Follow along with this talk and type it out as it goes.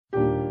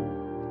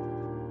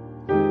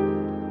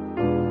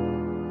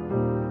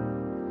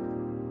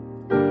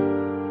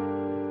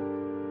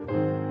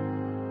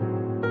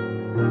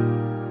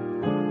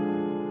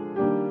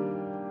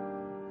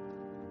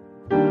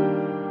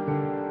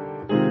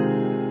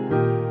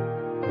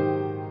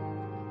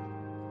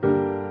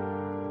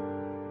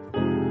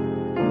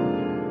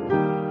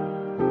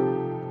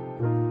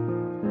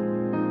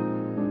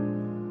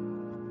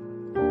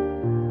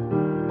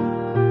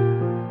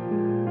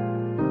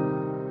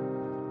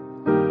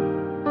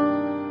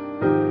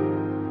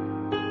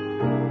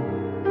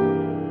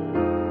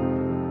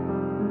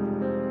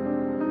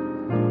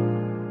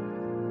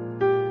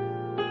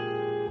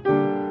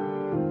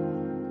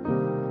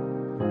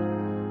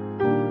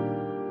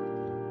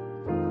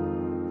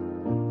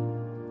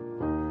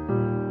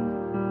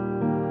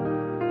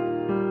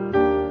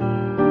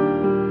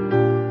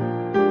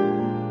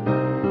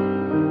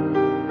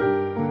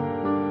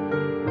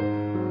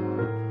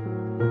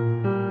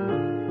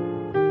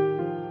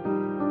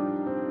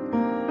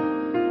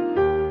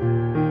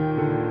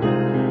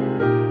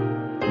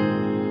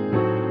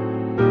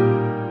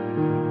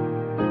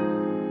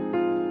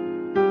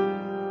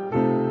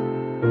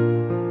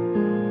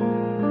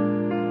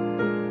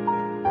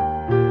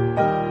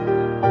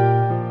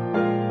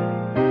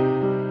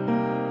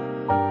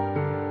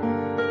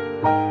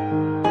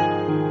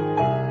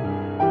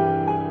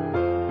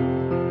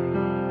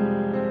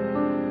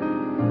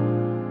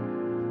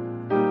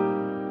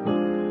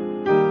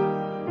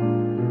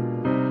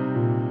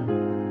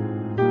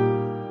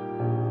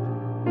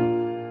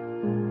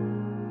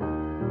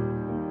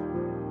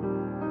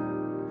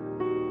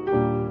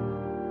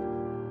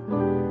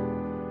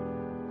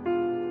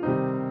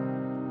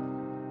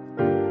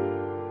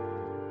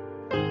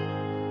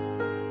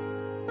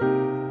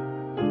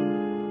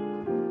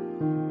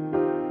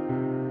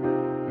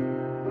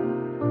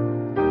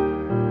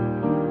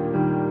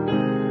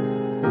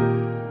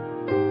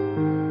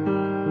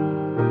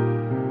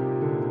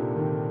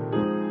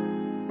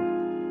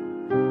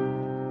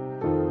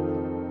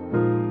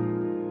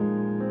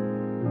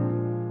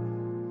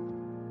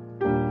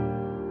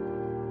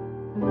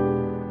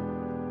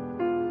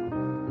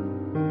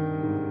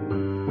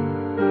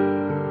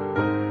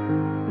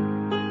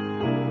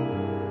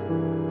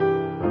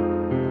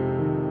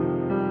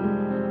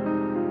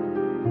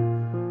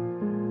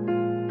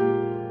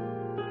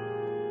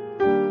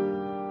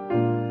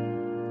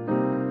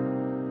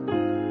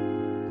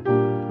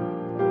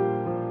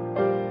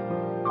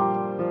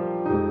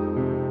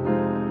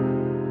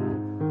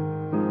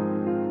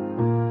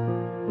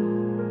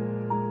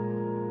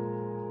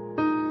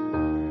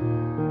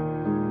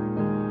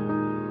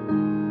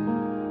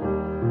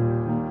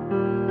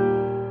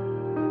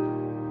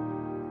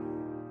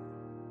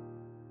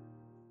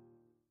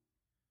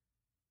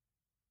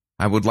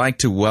I would like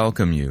to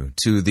welcome you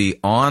to the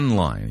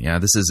online,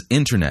 this is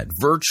internet,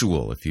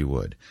 virtual, if you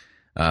would,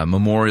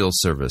 memorial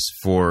service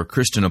for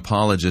Christian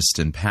apologist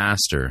and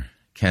pastor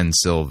Ken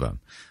Silva.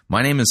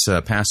 My name is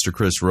Pastor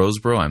Chris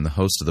Roseborough. I'm the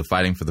host of the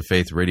Fighting for the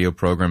Faith radio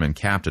program and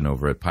captain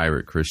over at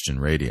Pirate Christian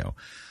Radio.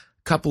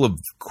 A couple of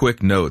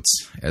quick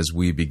notes as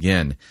we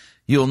begin.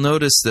 You'll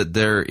notice that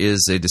there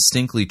is a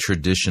distinctly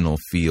traditional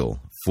feel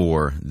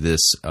for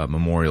this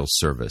memorial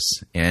service,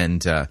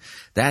 and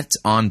that's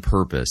on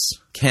purpose.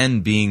 Ken,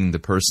 being the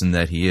person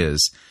that he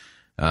is,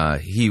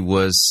 he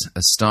was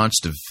a staunch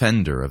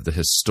defender of the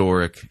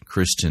historic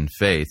Christian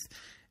faith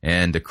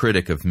and a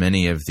critic of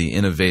many of the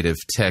innovative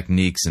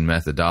techniques and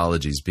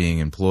methodologies being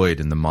employed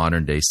in the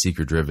modern-day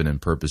seeker-driven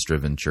and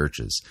purpose-driven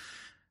churches.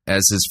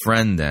 As his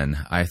friend,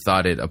 then, I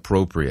thought it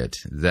appropriate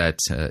that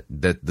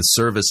the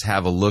service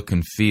have a look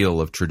and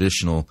feel of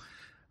traditional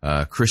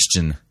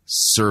Christian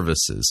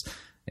services.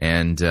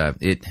 And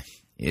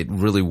it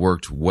really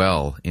worked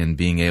well in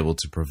being able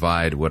to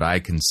provide what I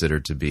consider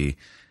to be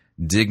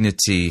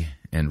dignity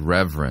and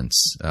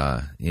reverence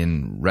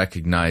in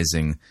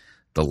recognizing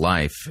the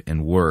life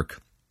and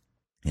work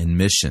and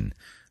mission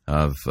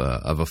of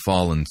a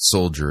fallen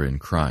soldier in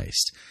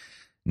Christ.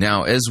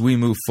 Now, as we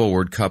move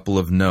forward, couple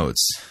of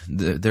notes.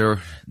 There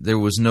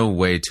was no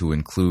way to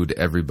include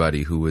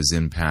everybody who was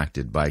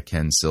impacted by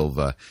Ken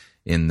Silva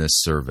in this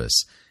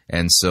service.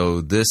 And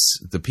so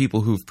the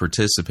people who've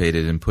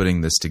participated in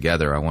putting this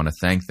together, I want to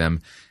thank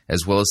them,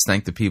 as well as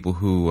thank the people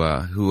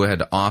who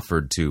had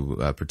offered to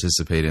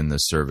participate in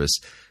this service.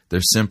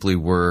 There simply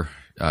were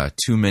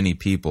too many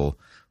people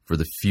for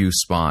the few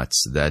spots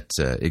that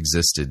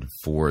existed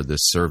for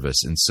this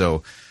service. And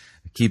so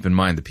keep in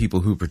mind the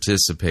people who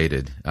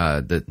participated,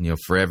 that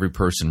for every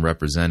person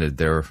represented,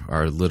 there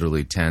are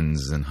literally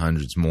tens and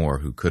hundreds more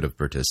who could have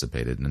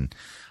participated. And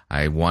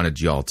I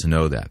wanted y'all to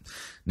know that.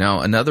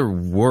 Now, another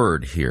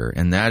word here,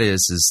 and that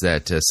is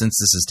that since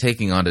this is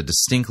taking on a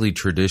distinctly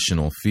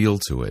traditional feel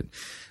to it,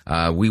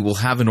 we will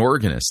have an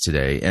organist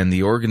today, and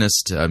the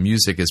organist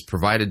music is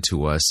provided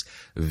to us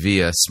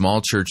via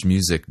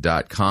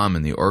smallchurchmusic.com,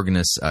 and the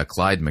organist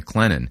Clyde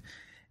McLennan.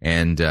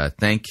 And I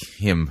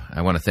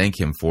want to thank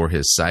him for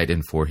his site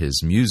and for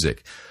his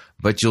music.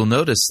 But you'll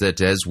notice that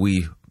as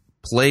we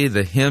play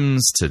the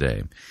hymns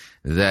today,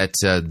 that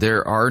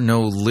there are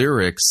no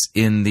lyrics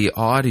in the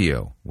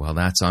audio. Well,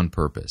 that's on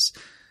purpose.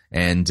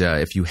 And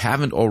if you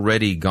haven't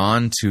already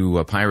gone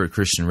to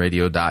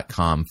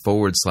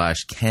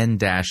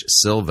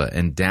piratechristianradio.com/Ken-Silva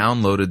and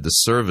downloaded the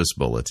service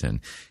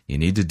bulletin, you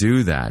need to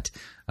do that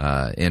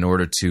in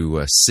order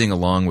to sing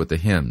along with the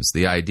hymns.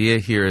 The idea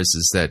here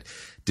is that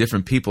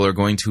different people are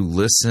going to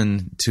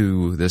listen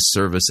to this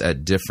service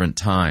at different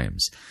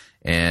times.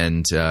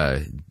 And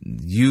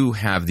you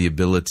have the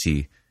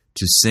ability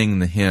to sing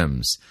the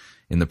hymns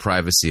in the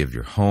privacy of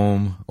your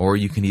home, or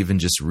you can even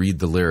just read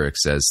the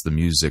lyrics as the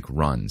music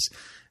runs.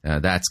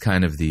 That's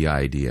kind of the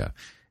idea.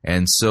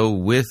 And so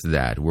with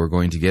that, we're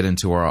going to get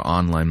into our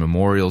online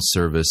memorial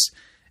service,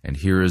 and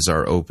here is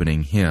our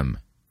opening hymn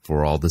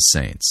for all the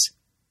saints.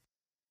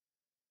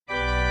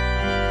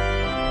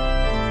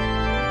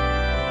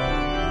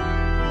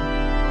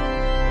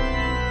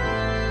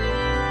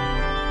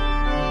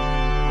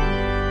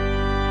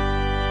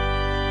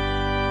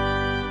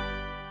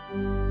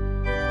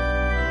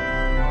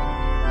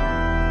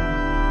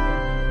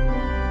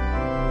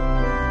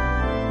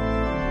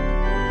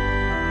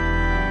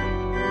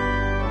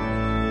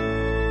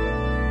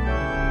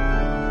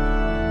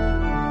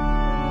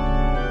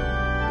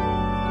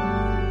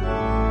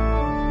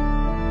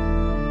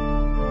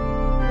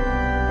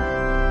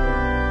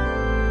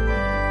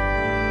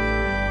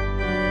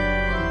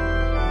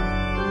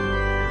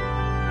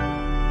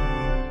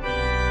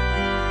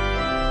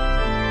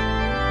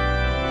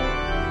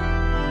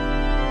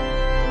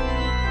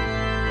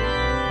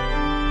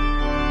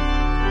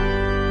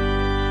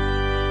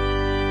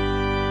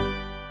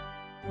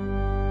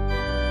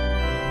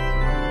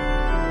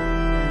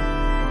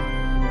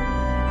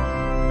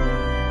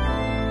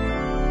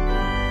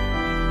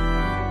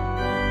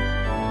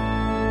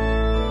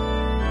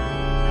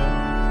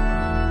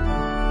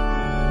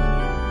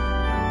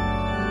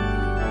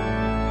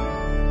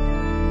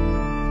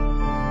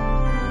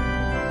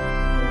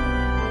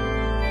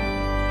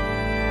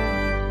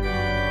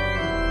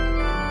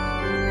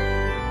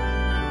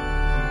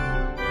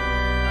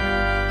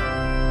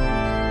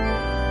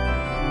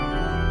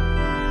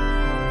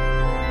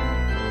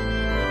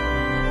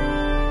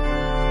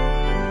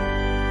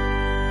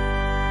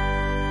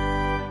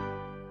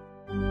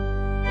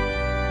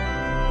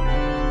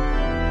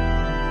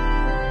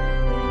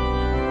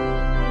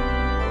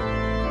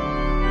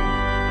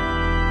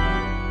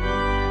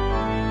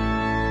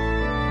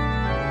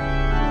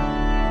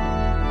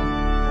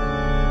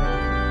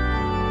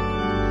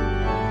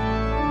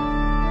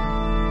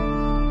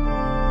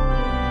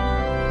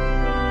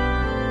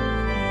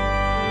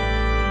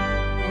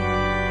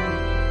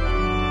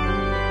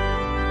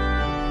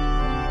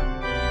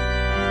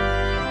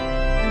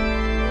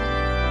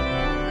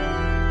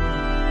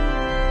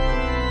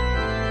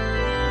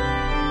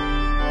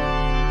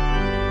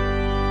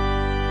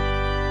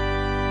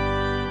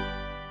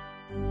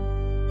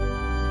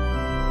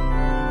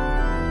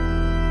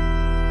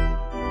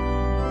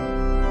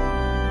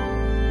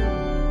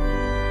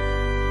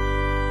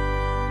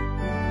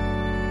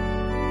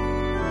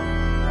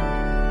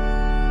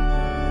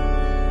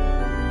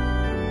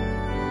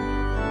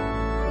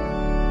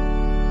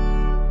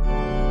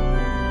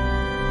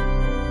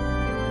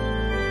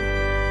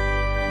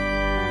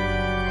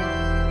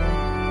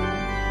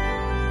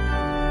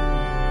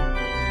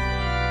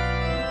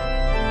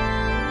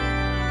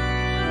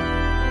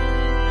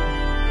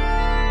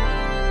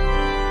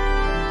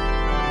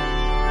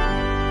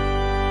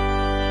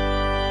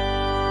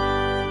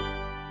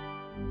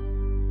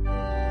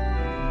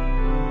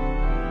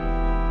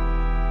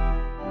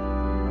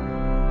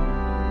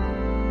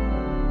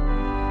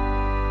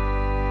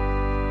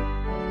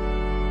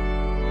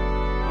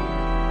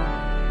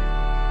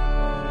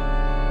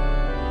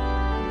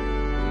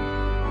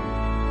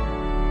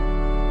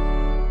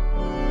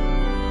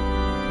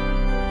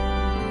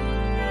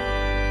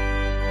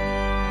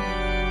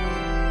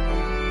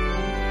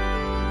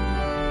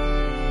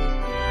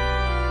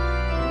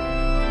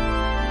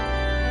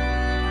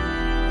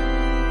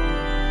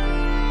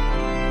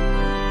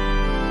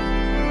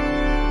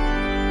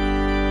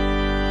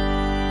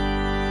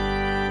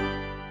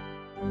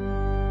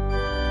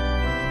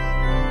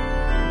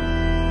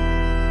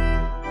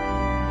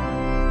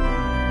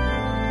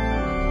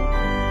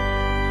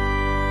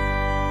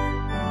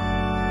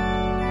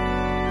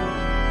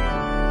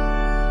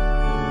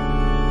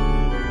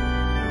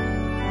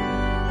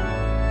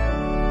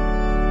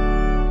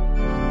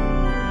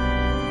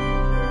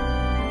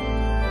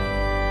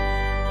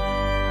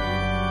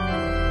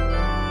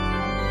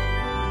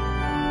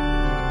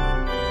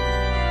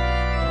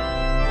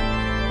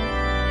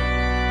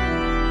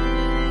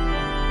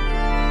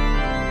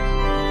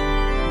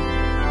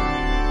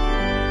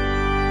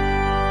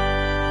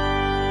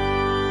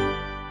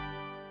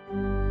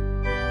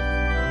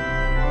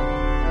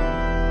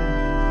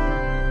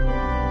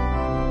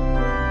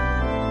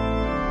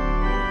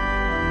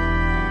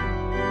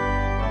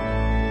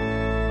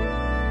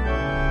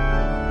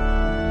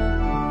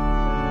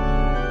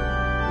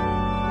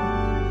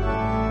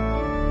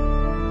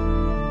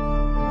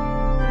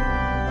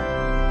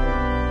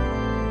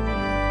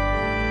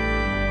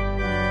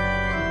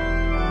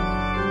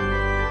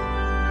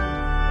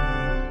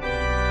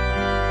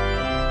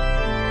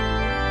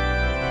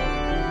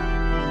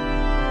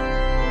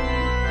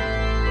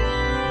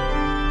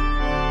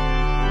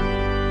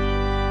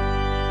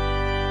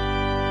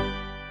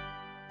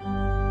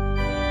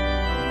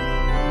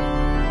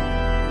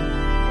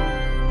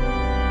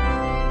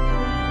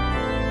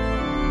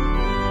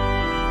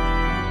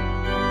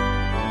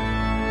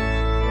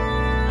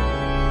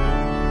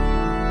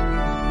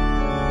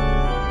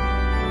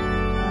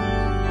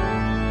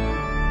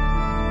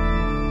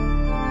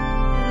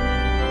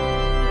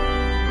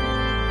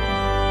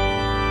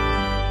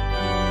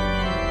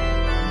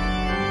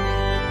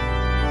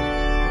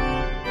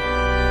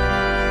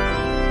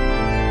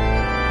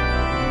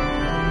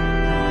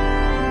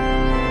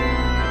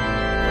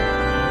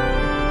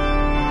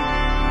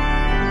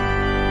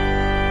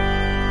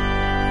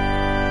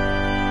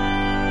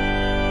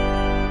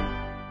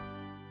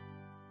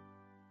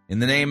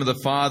 the name of the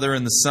Father,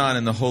 and the Son,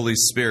 and the Holy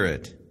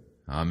Spirit.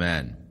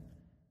 Amen.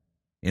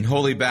 In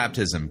holy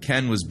baptism,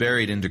 Ken was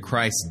buried into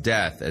Christ's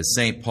death, as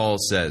St. Paul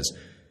says,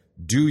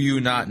 "Do you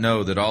not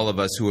know that all of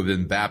us who have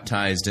been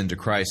baptized into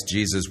Christ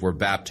Jesus were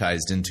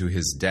baptized into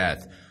his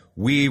death?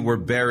 We were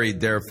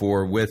buried,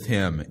 therefore, with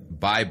him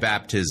by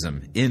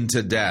baptism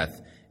into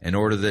death, in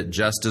order that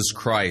just as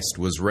Christ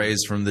was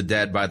raised from the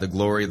dead by the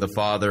glory of the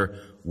Father,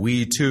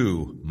 we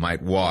too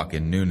might walk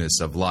in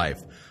newness of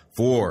life.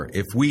 For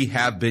if we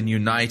have been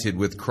united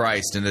with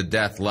Christ in a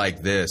death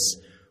like this,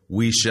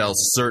 we shall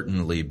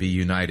certainly be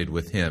united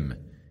with him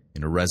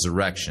in a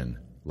resurrection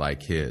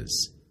like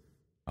his."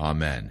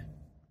 Amen.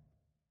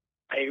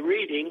 A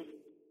reading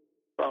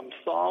from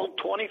Psalm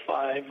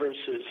 25,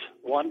 verses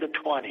 1 to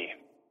 20.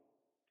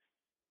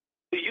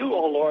 To you,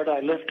 O Lord, I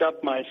lift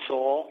up my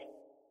soul.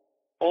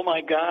 O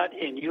my God,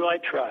 in you I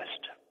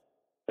trust.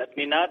 Let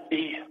me not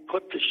be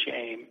put to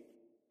shame.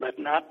 Let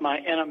not my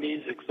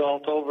enemies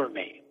exult over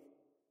me.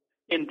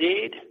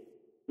 Indeed,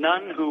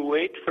 none who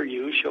wait for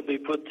you shall be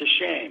put to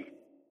shame.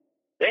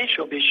 They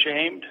shall be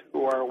shamed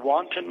who are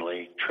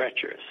wantonly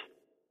treacherous.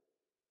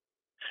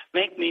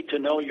 Make me to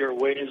know your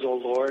ways, O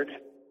Lord.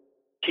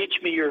 Teach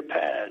me your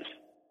paths.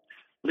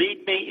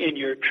 Lead me in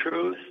your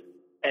truth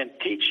and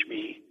teach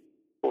me,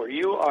 for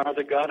you are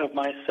the God of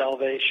my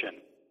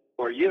salvation.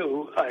 For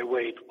you I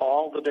wait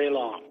all the day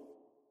long.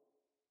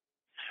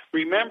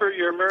 Remember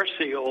your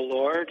mercy, O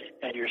Lord,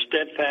 and your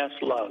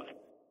steadfast love,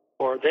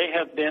 for they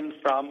have been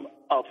from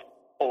of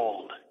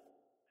old.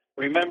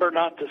 Remember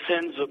not the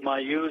sins of my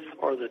youth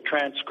or the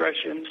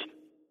transgressions.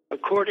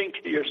 According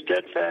to your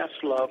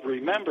steadfast love,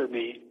 remember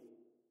me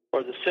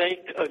for the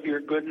sake of your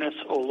goodness,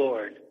 O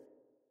Lord.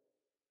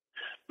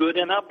 Good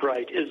and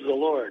upright is the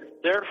Lord.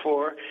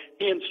 Therefore,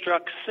 he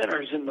instructs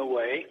sinners in the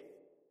way.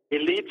 He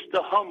leads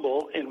the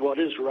humble in what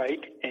is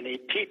right, and he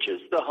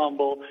teaches the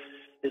humble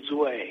his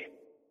way.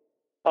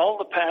 All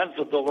the paths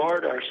of the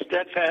Lord are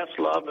steadfast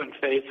love and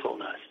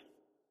faithfulness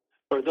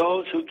for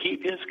those who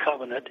keep his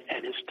covenant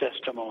and his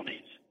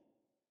testimonies.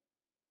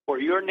 For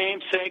your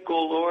name's sake,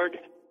 O Lord,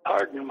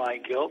 pardon my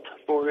guilt,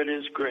 for it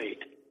is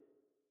great.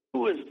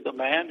 Who is the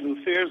man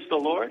who fears the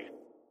Lord?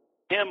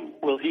 Him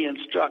will he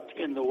instruct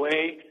in the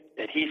way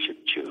that he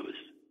should choose.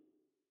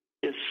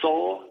 His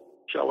soul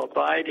shall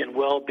abide in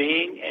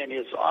well-being, and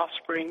his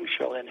offspring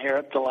shall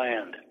inherit the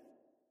land.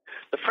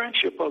 The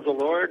friendship of the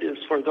Lord is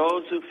for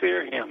those who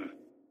fear him,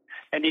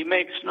 and he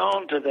makes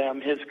known to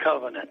them his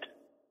covenant.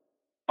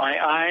 My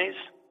eyes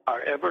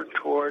are ever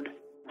toward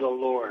the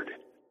Lord,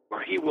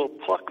 for he will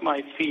pluck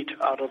my feet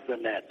out of the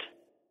net.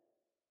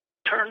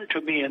 Turn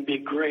to me and be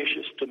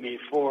gracious to me,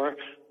 for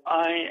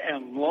I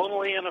am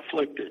lonely and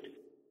afflicted.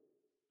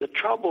 The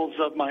troubles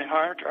of my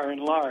heart are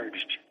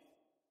enlarged.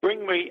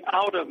 Bring me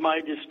out of my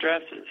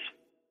distresses.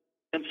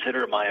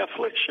 Consider my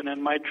affliction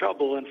and my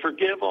trouble, and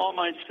forgive all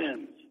my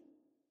sins.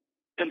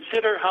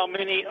 Consider how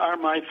many are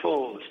my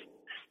foes,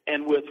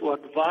 and with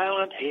what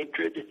violent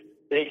hatred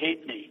they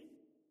hate me.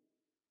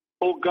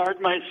 O guard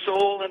my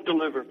soul and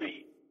deliver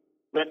me.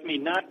 Let me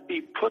not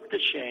be put to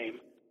shame,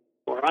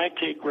 for I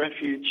take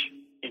refuge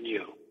in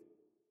you.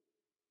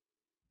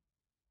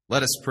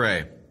 Let us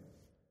pray.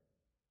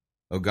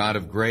 O God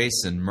of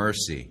grace and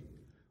mercy,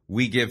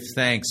 we give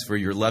thanks for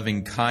your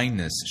loving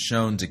kindness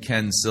shown to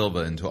Ken Silva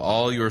and to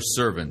all your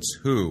servants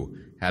who,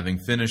 having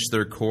finished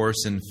their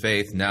course in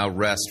faith, now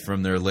rest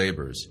from their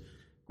labors.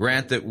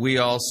 Grant that we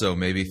also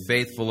may be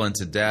faithful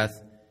unto death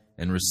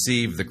and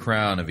receive the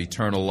crown of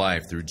eternal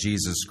life through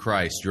Jesus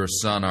Christ, your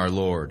Son, our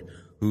Lord,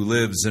 who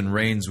lives and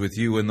reigns with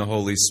you in the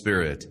Holy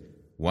Spirit,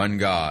 one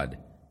God,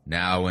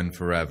 now and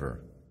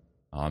forever.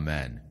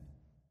 Amen.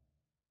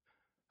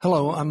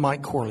 Hello, I'm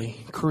Mike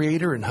Corley,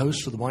 creator and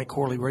host of the Mike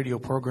Corley radio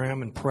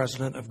program and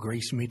president of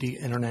Grace Media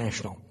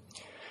International.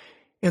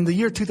 In the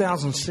year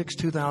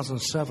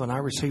 2006-2007, I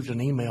received an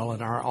email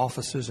at our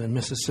offices in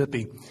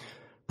Mississippi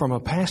from a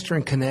pastor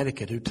in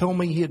Connecticut who told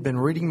me he had been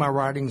reading my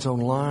writings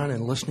online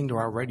and listening to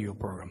our radio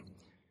program.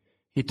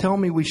 He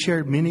told me we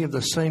shared many of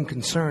the same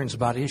concerns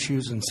about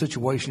issues and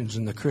situations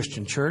in the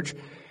Christian church,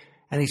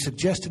 and he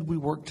suggested we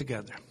work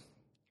together.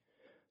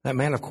 That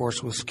man, of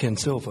course, was Ken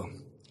Silva.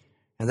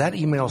 And that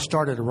email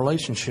started a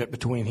relationship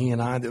between he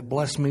and I that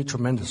blessed me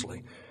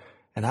tremendously.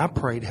 And I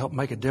prayed help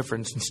make a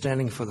difference in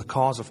standing for the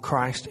cause of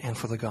Christ and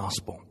for the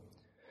gospel.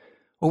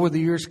 Over the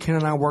years, Ken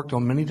and I worked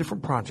on many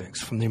different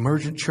projects, from the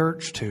emergent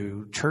church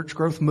to church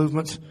growth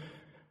movements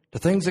to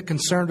things that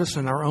concerned us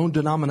in our own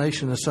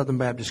denomination, the Southern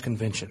Baptist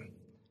Convention.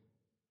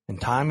 And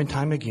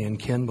time again,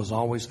 Ken was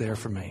always there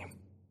for me.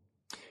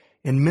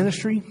 In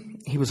ministry,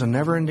 he was a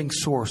never-ending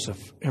source of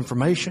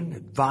information,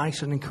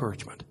 advice, and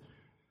encouragement.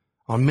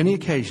 On many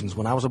occasions,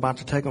 when I was about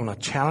to take on a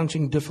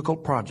challenging,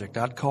 difficult project,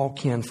 I'd call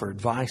Ken for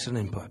advice and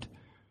input.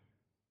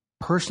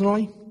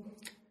 Personally,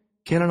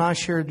 Ken and I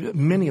shared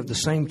many of the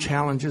same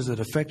challenges that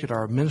affected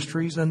our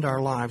ministries and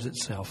our lives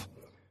itself.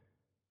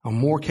 On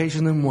more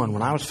occasions than one,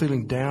 when I was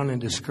feeling down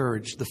and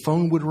discouraged, the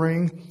phone would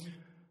ring,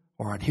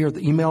 or I'd hear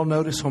the email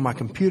notice on my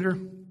computer,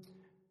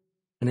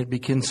 and it'd be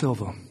Ken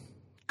Silva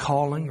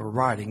calling or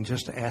writing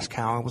just to ask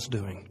how I was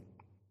doing.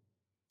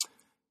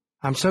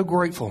 I'm so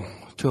grateful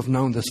to have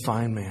known this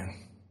fine man.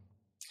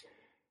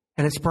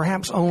 And it's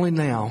perhaps only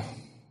now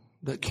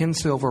that Ken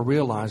Silva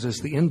realizes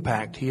the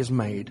impact he has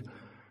made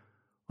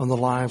on the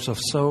lives of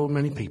so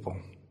many people,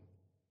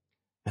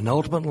 and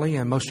ultimately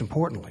and most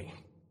importantly,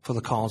 for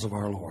the cause of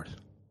our Lord.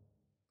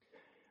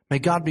 May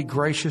God be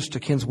gracious to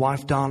Ken's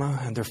wife, Donna,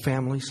 and their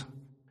families,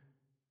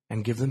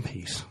 and give them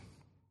peace.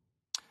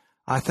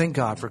 I thank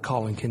God for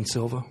calling Ken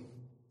Silva,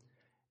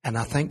 and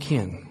I thank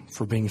Ken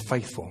for being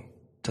faithful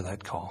to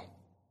that call.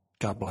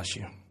 God bless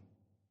you.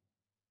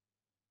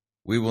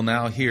 We will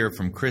now hear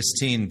from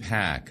Christine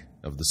Pack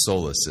of the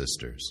Sola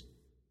Sisters.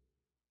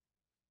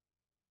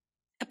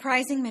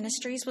 Uprising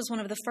Ministries was one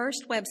of the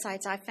first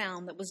websites I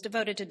found that was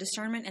devoted to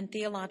discernment and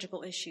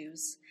theological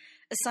issues,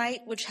 a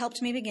site which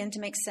helped me begin to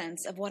make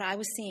sense of what I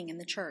was seeing in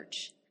the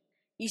church.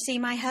 You see,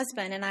 my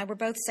husband and I were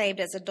both saved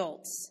as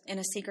adults in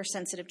a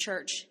seeker-sensitive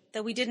church,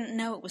 though we didn't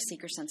know it was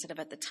seeker-sensitive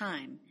at the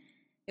time.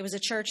 It was a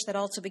church that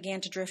also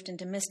began to drift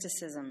into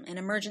mysticism and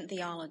emergent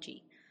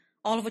theology,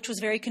 all of which was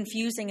very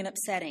confusing and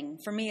upsetting,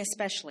 for me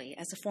especially,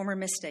 as a former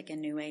mystic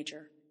and New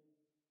Ager.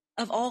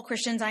 Of all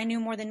Christians, I knew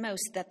more than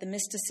most that the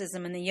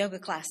mysticism and the yoga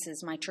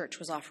classes my church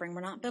was offering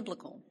were not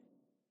biblical.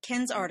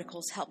 Ken's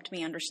articles helped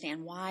me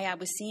understand why I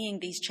was seeing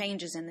these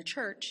changes in the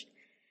church,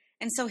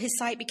 and so his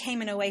site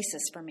became an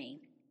oasis for me.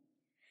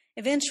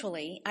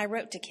 Eventually, I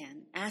wrote to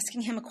Ken,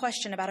 asking him a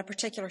question about a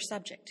particular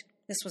subject.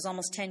 This was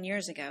almost 10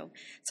 years ago,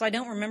 so I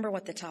don't remember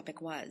what the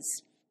topic was.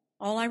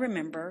 All I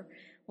remember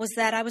was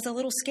that I was a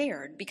little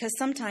scared because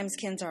sometimes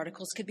Ken's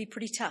articles could be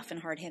pretty tough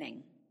and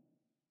hard-hitting.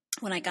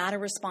 When I got a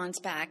response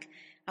back,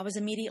 I was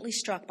immediately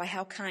struck by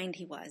how kind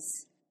he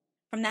was.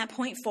 From that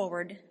point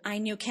forward, I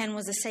knew Ken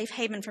was a safe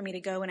haven for me to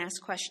go and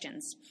ask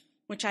questions,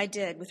 which I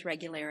did with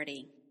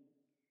regularity.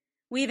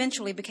 We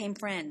eventually became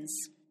friends.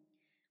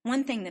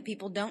 One thing that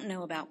people don't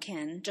know about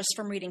Ken, just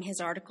from reading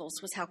his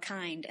articles, was how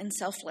kind and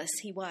selfless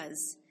he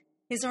was.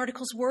 His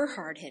articles were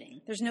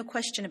hard-hitting, there's no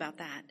question about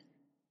that.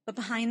 But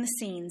behind the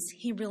scenes,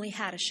 he really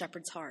had a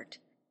shepherd's heart.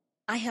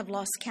 I have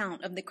lost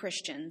count of the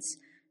Christians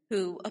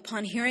who,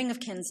 upon hearing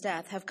of Ken's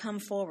death, have come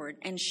forward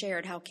and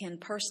shared how Ken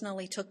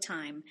personally took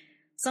time,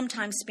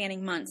 sometimes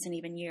spanning months and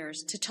even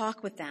years, to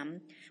talk with them,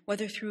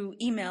 whether through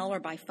email or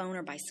by phone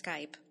or by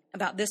Skype,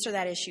 about this or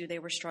that issue they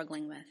were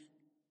struggling with.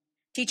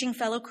 Teaching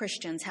fellow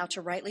Christians how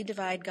to rightly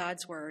divide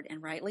God's word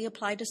and rightly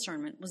apply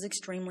discernment was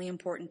extremely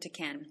important to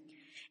Ken,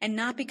 and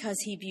not because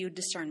he viewed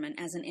discernment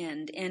as an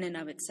end in and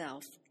of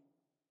itself,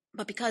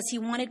 but because he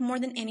wanted more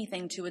than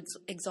anything to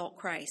exalt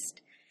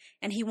Christ,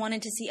 and he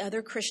wanted to see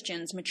other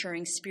Christians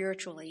maturing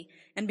spiritually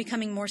and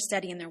becoming more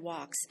steady in their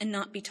walks and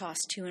not be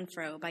tossed to and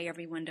fro by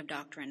every wind of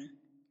doctrine.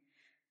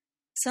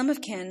 Some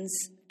of Ken's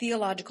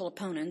theological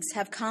opponents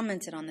have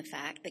commented on the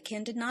fact that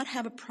Ken did not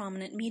have a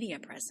prominent media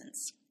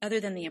presence, other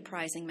than the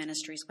Uprising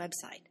Ministries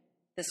website.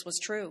 This was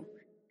true.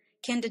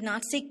 Ken did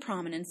not seek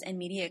prominence and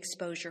media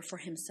exposure for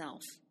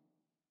himself.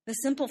 The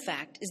simple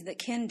fact is that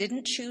Ken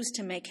didn't choose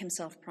to make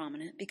himself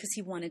prominent because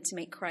he wanted to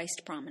make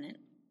Christ prominent.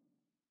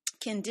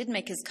 Ken did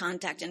make his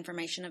contact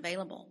information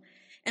available,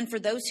 and for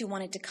those who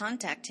wanted to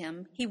contact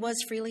him, he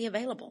was freely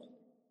available.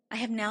 I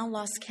have now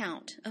lost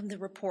count of the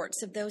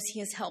reports of those he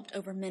has helped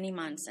over many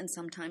months and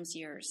sometimes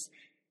years,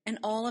 and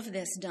all of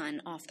this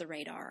done off the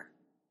radar.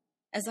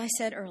 As I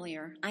said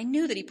earlier, I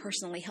knew that he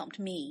personally helped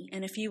me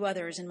and a few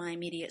others in my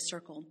immediate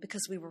circle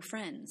because we were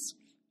friends.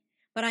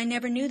 But I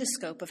never knew the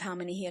scope of how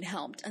many he had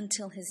helped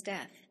until his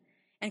death,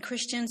 and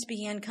Christians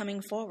began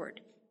coming forward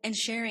and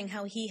sharing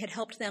how he had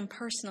helped them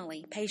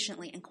personally,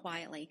 patiently, and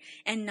quietly,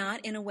 and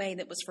not in a way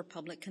that was for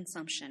public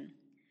consumption,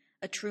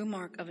 a true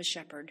mark of a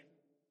shepherd.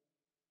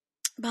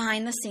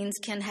 Behind the scenes,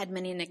 Ken had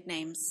many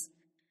nicknames.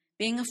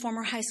 Being a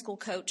former high school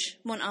coach,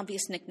 one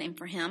obvious nickname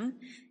for him,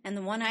 and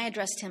the one I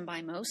addressed him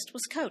by most,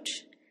 was Coach.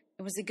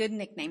 It was a good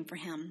nickname for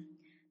him,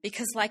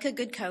 because like a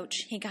good coach,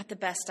 he got the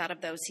best out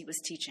of those he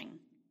was teaching.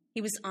 He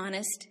was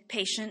honest,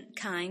 patient,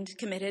 kind,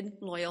 committed,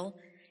 loyal,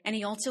 and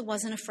he also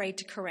wasn't afraid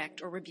to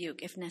correct or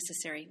rebuke if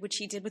necessary, which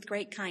he did with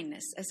great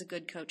kindness, as a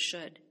good coach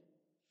should.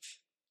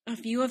 A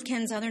few of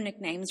Ken's other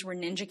nicknames were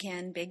Ninja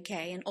Ken, Big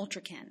K, and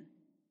Ultra Ken.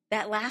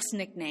 That last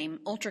nickname,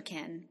 Ultra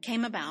Ken,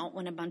 came about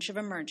when a bunch of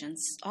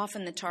emergents,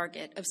 often the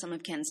target of some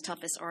of Ken's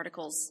toughest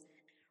articles,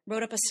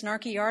 wrote up a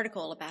snarky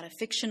article about a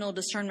fictional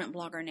discernment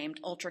blogger named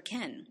Ultra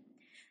Ken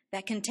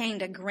that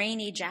contained a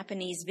grainy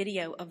Japanese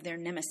video of their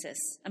nemesis,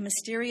 a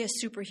mysterious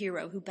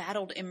superhero who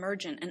battled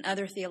emergent and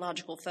other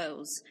theological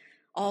foes,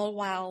 all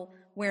while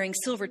wearing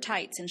silver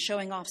tights and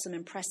showing off some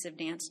impressive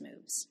dance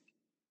moves.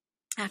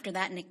 After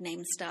that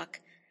nickname stuck,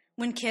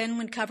 when Ken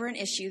would cover an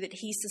issue that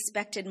he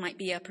suspected might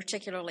be a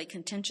particularly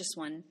contentious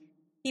one,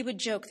 he would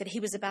joke that he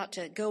was about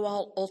to go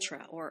all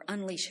ultra or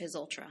unleash his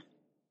ultra.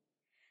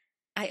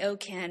 I owe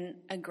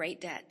Ken a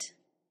great debt.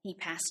 He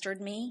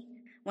pastored me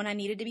when I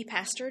needed to be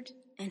pastored,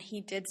 and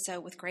he did so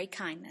with great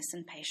kindness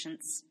and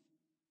patience.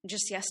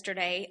 Just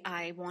yesterday,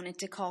 I wanted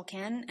to call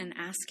Ken and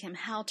ask him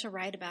how to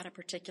write about a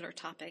particular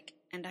topic,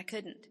 and I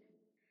couldn't.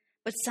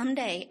 But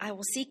someday I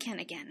will see Ken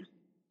again,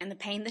 and the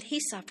pain that he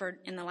suffered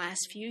in the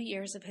last few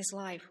years of his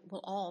life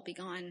will all be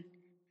gone.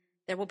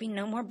 There will be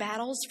no more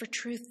battles for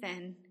truth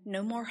then,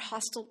 no more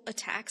hostile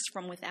attacks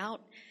from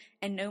without,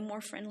 and no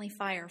more friendly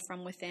fire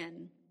from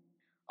within.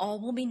 All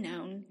will be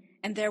known,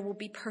 and there will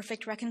be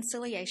perfect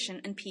reconciliation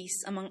and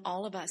peace among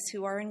all of us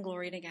who are in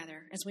glory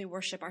together as we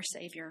worship our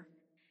Savior.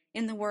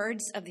 In the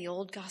words of the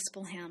old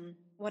gospel hymn,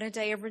 what a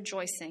day of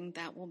rejoicing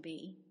that will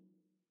be.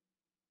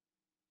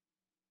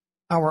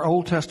 Our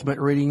Old Testament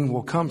reading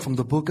will come from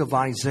the book of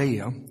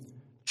Isaiah,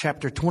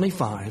 chapter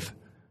 25,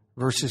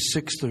 verses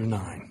 6 through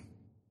 9.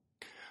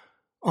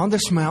 On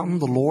this mountain,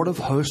 the Lord of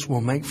hosts will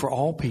make for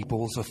all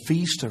peoples a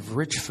feast of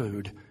rich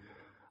food,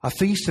 a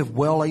feast of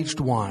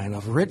well-aged wine,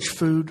 of rich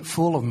food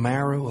full of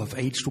marrow, of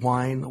aged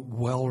wine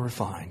well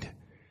refined.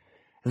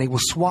 And he will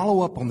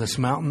swallow up on this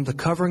mountain the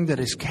covering that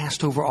is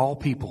cast over all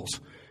peoples,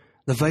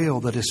 the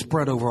veil that is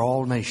spread over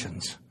all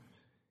nations.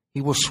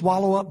 He will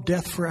swallow up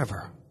death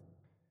forever.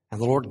 And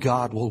the Lord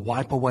God will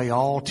wipe away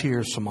all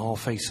tears from all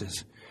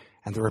faces,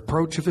 and the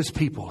reproach of his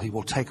people he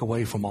will take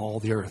away from all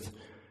the earth.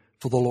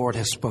 For the Lord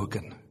has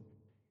spoken.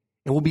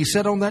 It will be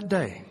said on that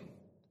day,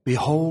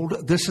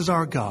 behold, this is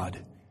our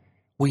God.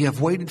 We have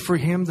waited for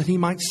him that he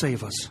might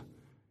save us.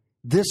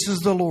 This is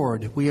the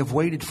Lord. We have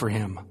waited for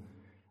him.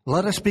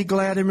 Let us be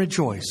glad and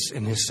rejoice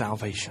in his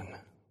salvation.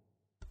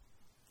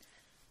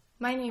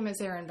 My name is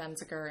Erin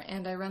Benziger,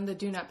 and I run the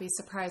Do Not Be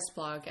Surprised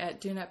blog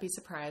at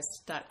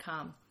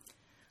donotbesurprised.com.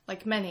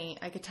 Like many,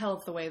 I could tell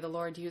of the way the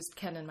Lord used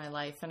Ken in my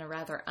life in a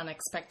rather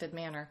unexpected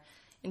manner.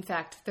 In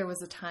fact, there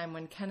was a time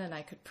when Ken and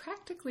I could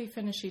practically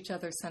finish each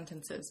other's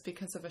sentences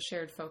because of a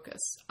shared focus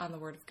on the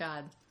Word of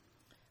God.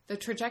 The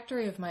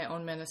trajectory of my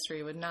own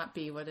ministry would not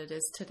be what it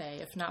is today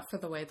if not for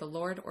the way the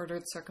Lord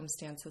ordered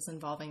circumstances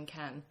involving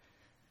Ken.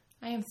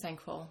 I am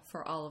thankful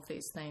for all of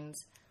these things.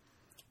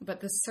 But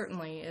this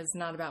certainly is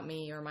not about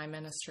me or my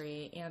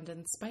ministry, and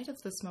in spite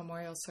of this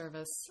memorial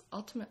service,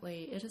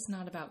 ultimately it is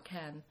not about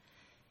Ken.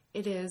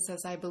 It is,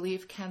 as I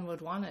believe Ken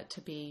would want it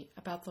to be,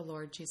 about the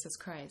Lord Jesus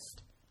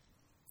Christ.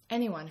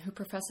 Anyone who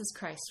professes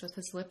Christ with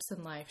his lips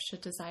and life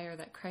should desire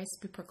that Christ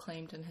be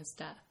proclaimed in his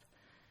death.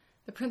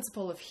 The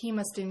principle of he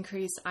must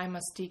increase, I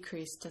must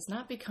decrease does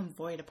not become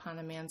void upon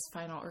a man's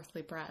final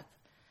earthly breath.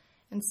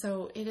 And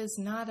so it is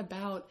not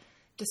about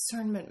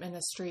discernment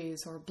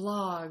ministries or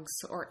blogs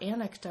or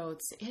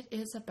anecdotes. It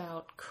is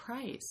about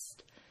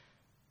Christ.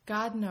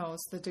 God knows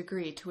the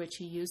degree to which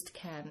he used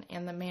Ken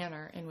and the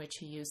manner in which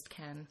he used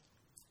Ken.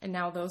 And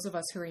now those of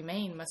us who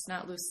remain must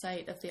not lose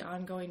sight of the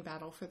ongoing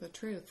battle for the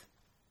truth.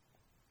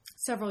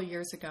 Several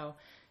years ago,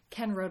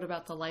 Ken wrote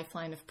about the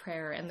lifeline of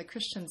prayer and the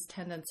Christian's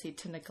tendency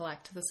to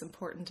neglect this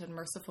important and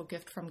merciful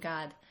gift from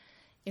God.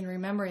 In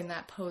remembering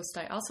that post,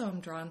 I also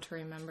am drawn to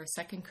remember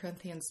 2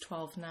 Corinthians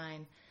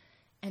 12:9.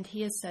 And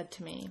he has said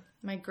to me,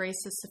 my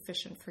grace is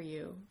sufficient for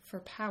you, for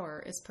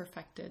power is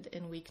perfected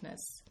in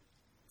weakness.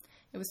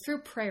 It was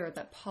through prayer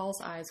that Paul's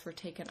eyes were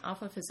taken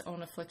off of his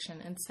own affliction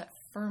and set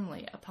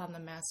firmly upon the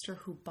Master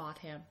who bought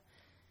him.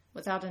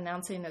 Without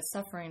announcing his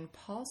suffering,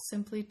 Paul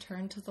simply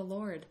turned to the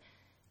Lord,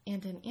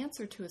 and in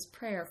answer to his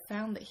prayer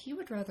found that he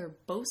would rather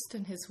boast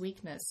in his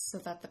weakness so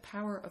that the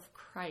power of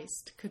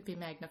Christ could be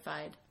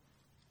magnified.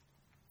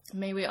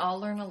 May we all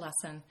learn a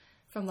lesson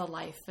from the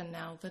life and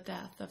now the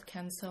death of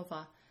Ken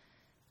Silva.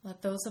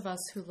 Let those of us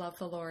who love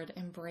the Lord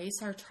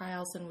embrace our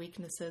trials and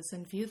weaknesses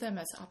and view them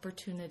as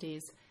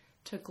opportunities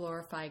to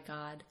glorify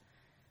God.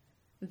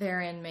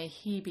 Therein may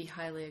he be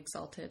highly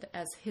exalted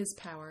as his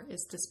power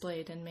is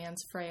displayed in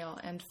man's frail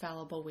and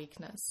fallible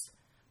weakness.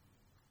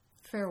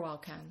 Farewell,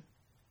 Ken.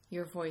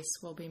 Your voice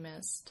will be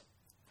missed.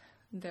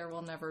 There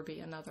will never be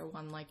another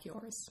one like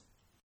yours.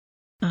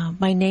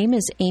 My name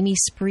is Amy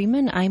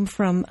Spreeman. I'm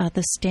from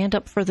the Stand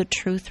Up for the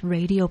Truth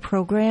radio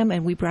program,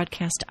 and we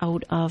broadcast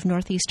out of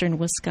northeastern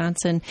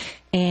Wisconsin.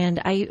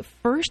 And I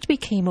first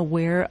became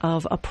aware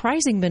of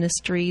Uprising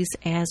Ministries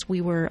as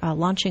we were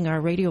launching our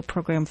radio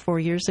program 4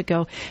 years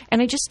ago.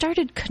 And I just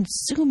started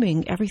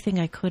consuming everything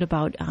I could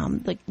about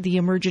like the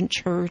emergent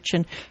church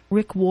and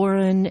Rick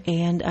Warren.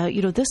 And,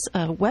 this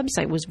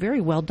website was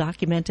very well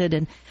documented,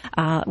 and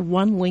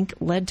one link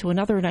led to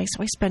another. And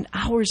so I spent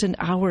hours and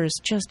hours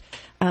just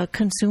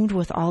consumed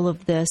with all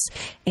of this.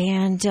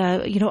 And,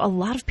 a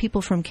lot of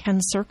people from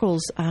Ken's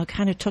circles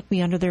kind of took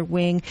me under their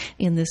wing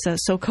in this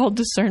so-called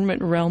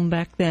discernment realm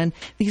back then.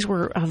 These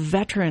were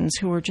veterans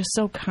who were just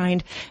so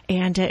kind.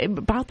 And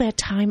about that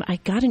time, I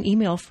got an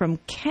email from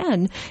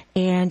Ken,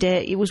 and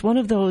it was one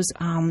of those,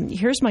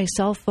 here's my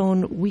cell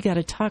phone, we got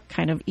to talk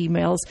kind of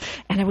emails.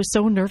 And I was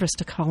so nervous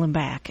to call him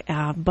back.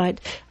 But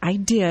I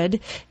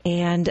did,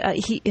 and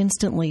he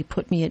instantly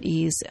put me at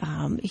ease.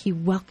 He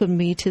welcomed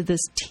me to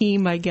this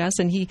team, I guess,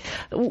 and he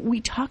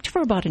we talked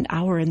for about an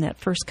hour in that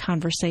first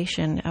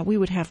conversation. We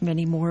would have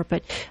many more,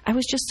 but I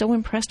was just so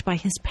impressed by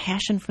his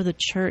passion for the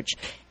church.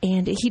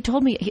 And he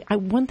told me,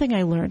 one thing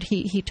I learned,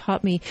 he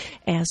taught me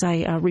as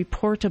I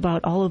report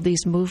about all of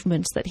these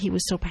movements that he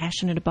was so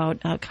passionate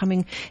about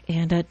coming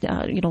and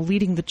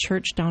leading the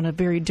church down a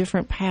very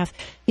different path.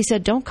 He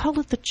said, don't call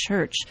it the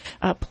church.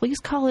 Please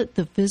call it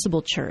the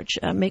visible church.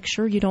 Make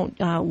sure you don't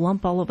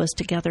lump all of us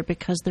together,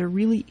 because there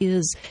really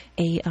is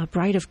a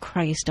bride of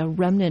Christ, a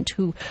remnant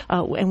who,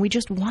 and we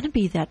just want to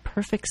be that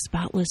perfect,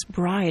 spotless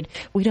bride.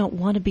 We don't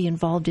want to be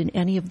involved in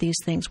any of these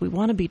things. We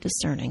want to be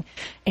discerning.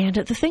 And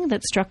the thing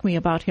that struck me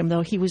about him,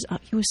 though, he was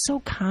so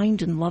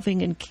kind and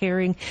loving and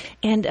caring.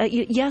 And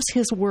yes,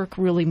 his work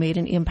really made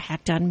an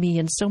impact on me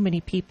and so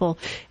many people.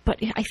 But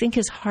I think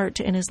his heart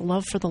and his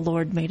love for the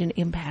Lord made an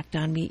impact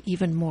on me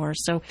even more.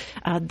 So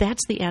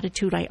that's the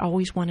attitude I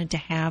always wanted to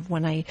have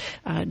when I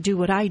do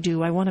what I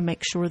do. I want to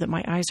make sure that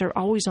my eyes are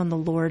always on the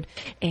Lord,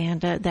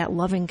 and that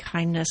loving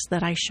kindness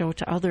that I show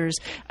to others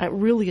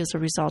really is a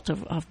result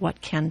of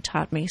what Ken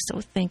taught me.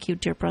 So thank you,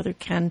 dear brother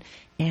Ken,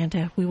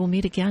 and we will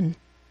meet again.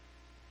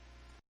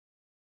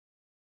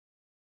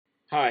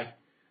 Hi,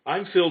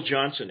 I'm Phil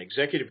Johnson,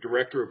 Executive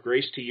Director of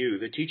Grace to You,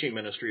 the teaching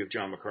ministry of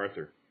John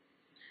MacArthur.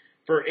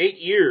 For 8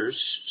 years,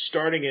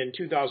 starting in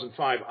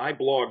 2005, I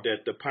blogged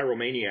at the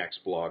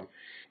Pyromaniacs blog,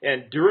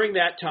 and during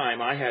that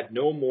time I had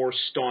no more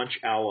staunch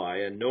ally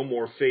and no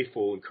more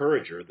faithful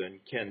encourager than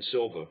Ken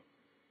Silva.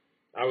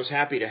 I was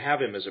happy to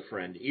have him as a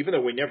friend, even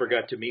though we never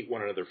got to meet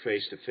one another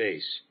face to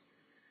face.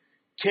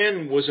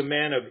 Ken was a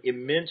man of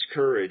immense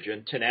courage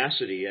and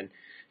tenacity, and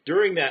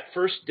during that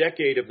first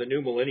decade of the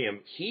new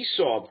millennium, he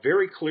saw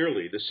very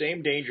clearly the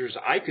same dangers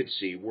I could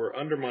see were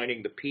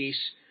undermining the peace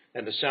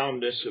and the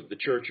soundness of the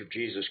Church of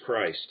Jesus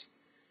Christ.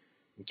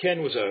 And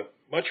Ken was a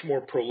much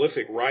more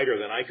prolific writer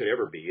than I could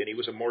ever be, and he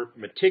was a more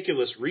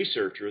meticulous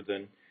researcher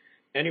than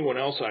anyone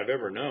else I've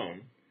ever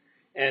known.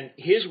 And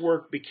his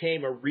work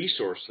became a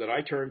resource that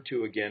I turned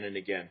to again and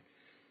again.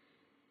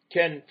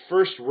 Ken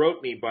first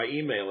wrote me by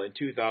email in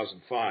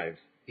 2005.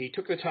 He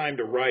took the time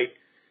to write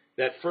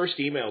that first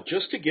email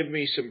just to give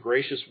me some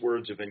gracious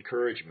words of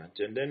encouragement.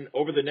 And then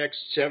over the next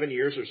 7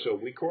 years or so,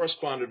 we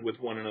corresponded with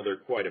one another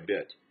quite a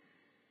bit.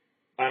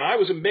 And I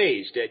was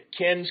amazed at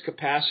Ken's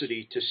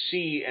capacity to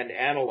see and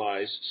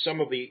analyze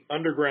some of the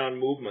underground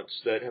movements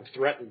that have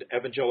threatened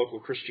evangelical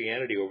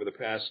Christianity over the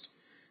past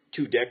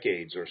 2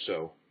 decades or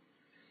so.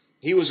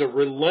 He was a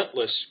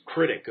relentless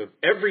critic of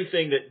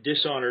everything that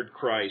dishonored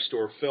Christ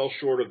or fell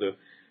short of the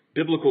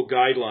biblical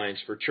guidelines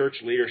for church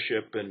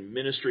leadership and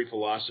ministry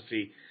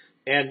philosophy,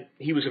 and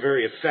he was a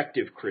very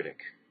effective critic.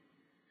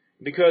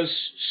 Because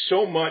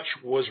so much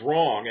was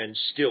wrong and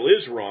still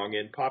is wrong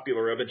in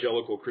popular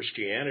evangelical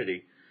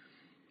Christianity,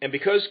 and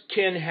because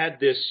Ken had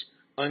this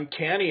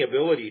uncanny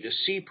ability to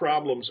see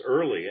problems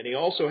early, and he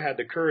also had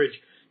the courage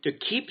to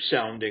keep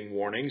sounding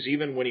warnings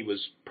even when he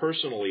was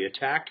personally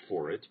attacked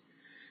for it,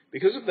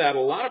 because of that, a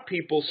lot of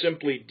people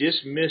simply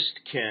dismissed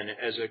Ken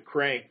as a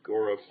crank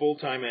or a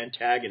full-time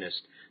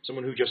antagonist,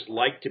 someone who just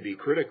liked to be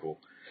critical.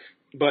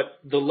 But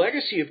the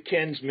legacy of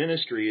Ken's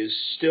ministry is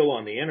still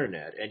on the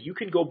internet, and you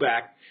can go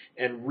back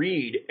and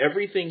read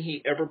everything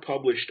he ever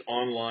published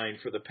online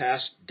for the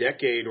past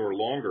decade or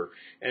longer,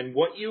 and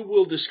what you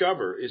will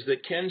discover is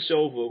that Ken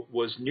Silva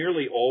was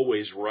nearly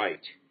always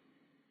right.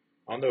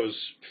 On those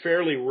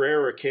fairly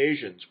rare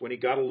occasions when he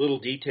got a little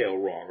detail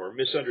wrong or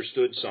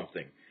misunderstood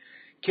something,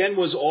 Ken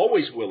was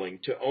always willing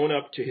to own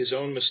up to his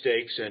own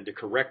mistakes and to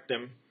correct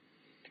them.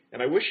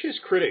 And I wish his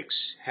critics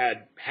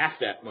had half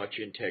that much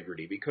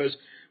integrity, because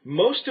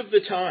most of the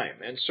time,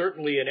 and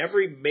certainly in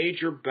every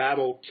major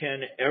battle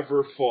Ken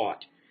ever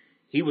fought,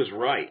 he was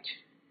right.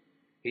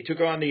 He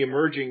took on the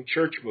emerging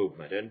church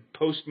movement and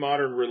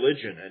postmodern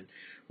religion and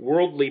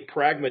worldly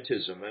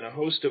pragmatism and a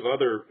host of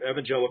other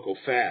evangelical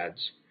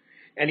fads.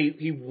 And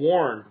he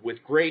warned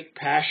with great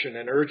passion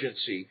and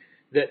urgency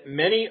that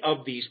many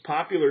of these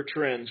popular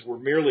trends were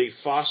merely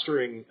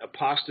fostering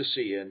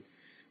apostasy and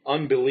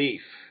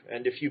unbelief.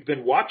 And if you've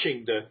been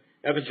watching the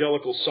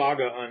evangelical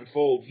saga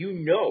unfold, you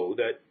know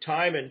that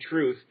time and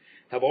truth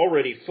have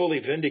already fully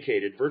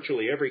vindicated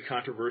virtually every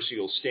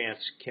controversial stance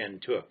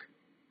Ken took.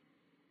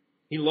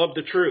 He loved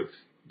the truth.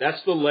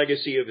 That's the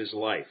legacy of his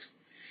life.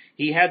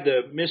 He had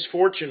the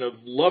misfortune of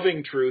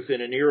loving truth in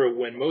an era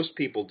when most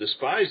people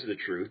despised the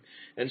truth,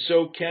 and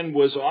so Ken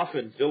was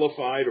often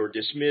vilified or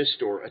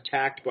dismissed or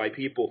attacked by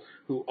people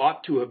who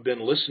ought to have been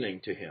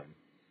listening to him.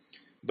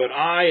 But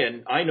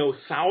I know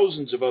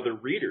thousands of other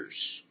readers,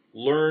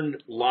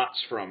 learned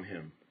lots from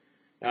him.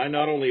 I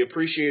not only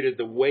appreciated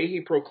the way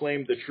he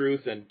proclaimed the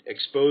truth and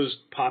exposed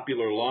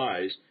popular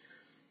lies,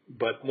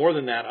 but more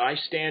than that, I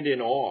stand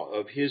in awe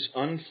of his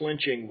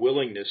unflinching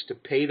willingness to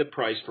pay the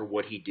price for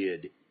what he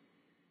did.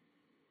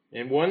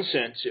 In one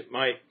sense, it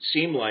might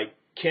seem like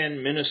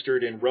Ken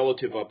ministered in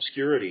relative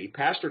obscurity. He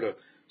pastored a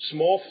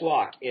small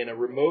flock in a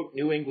remote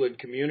New England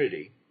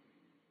community,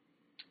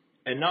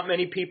 and not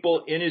many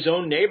people in his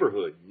own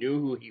neighborhood knew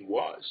who he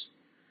was.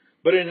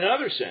 But in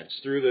another sense,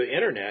 through the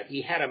internet,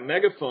 he had a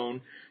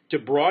megaphone to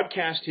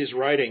broadcast his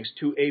writings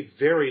to a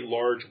very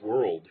large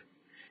world.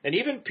 And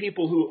even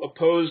people who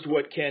opposed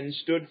what Ken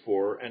stood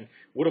for and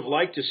would have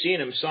liked to seen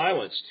him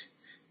silenced,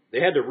 they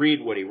had to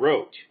read what he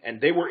wrote,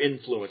 and they were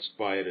influenced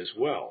by it as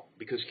well,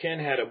 because Ken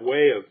had a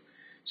way of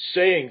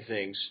saying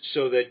things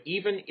so that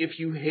even if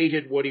you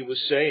hated what he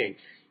was saying,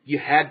 you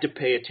had to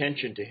pay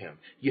attention to him.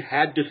 You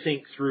had to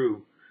think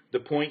through the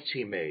points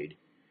he made.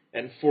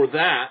 And for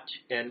that,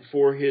 and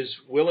for his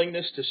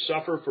willingness to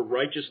suffer for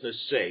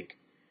righteousness' sake,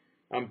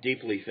 I'm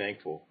deeply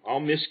thankful. I'll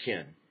miss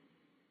Ken.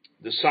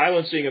 The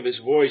silencing of his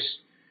voice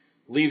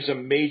leaves a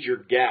major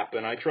gap,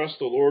 and I trust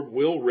the Lord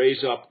will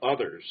raise up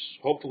others,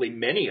 hopefully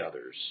many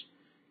others,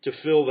 to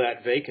fill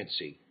that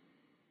vacancy.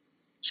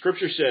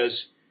 Scripture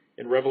says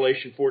in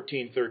Revelation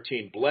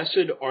 14:13,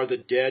 "Blessed are the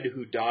dead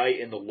who die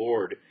in the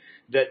Lord,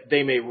 that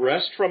they may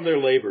rest from their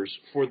labors,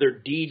 for their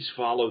deeds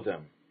follow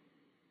them."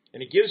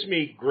 And it gives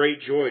me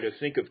great joy to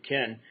think of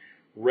Ken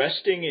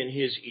resting in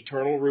his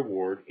eternal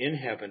reward in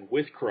heaven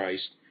with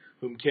Christ,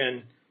 whom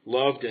Ken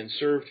loved and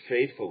served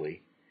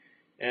faithfully.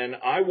 And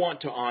I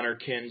want to honor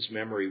Ken's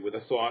memory with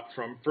a thought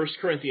from 1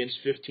 Corinthians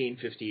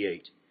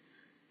 15:58.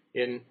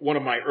 In one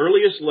of my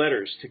earliest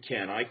letters to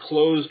Ken, I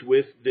closed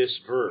with this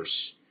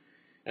verse.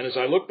 And as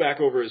I look back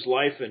over his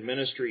life and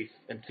ministry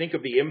and think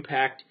of the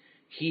impact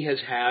he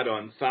has had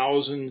on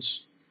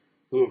thousands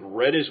who have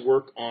read his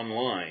work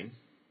online,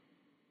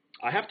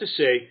 I have to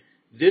say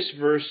this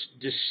verse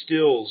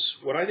distills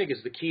what I think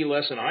is the key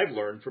lesson I've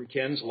learned from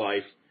Ken's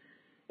life,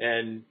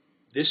 and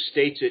this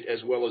states it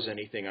as well as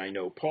anything I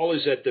know. Paul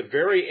is at the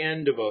very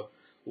end of a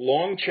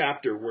long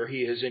chapter where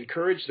he has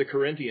encouraged the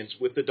Corinthians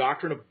with the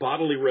doctrine of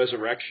bodily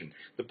resurrection.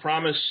 The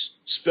promise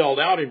spelled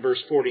out in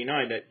verse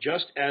 49 that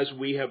just as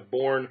we have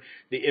borne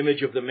the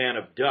image of the man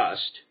of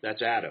dust,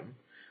 that's Adam,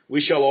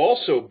 we shall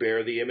also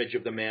bear the image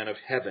of the man of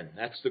heaven,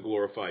 that's the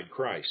glorified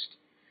Christ.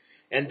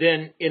 And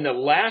then in the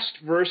last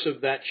verse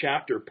of that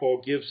chapter,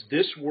 Paul gives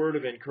this word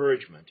of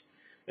encouragement.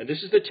 And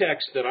this is the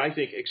text that I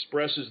think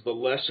expresses the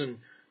lesson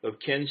of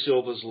Ken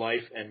Silva's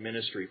life and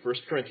ministry. 1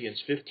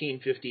 Corinthians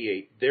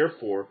 15:58,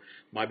 "Therefore,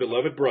 my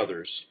beloved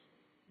brothers,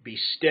 be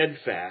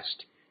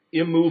steadfast,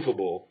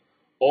 immovable,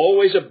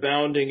 always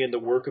abounding in the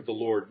work of the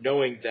Lord,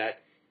 knowing that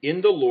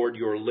in the Lord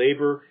your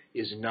labor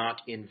is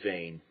not in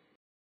vain."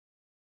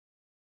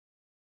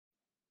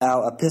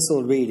 Our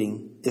epistle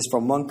reading is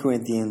from 1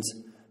 Corinthians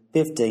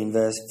 15,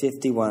 verse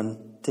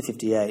 51 to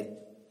 58.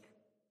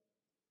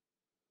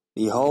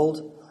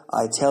 "Behold,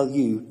 I tell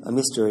you a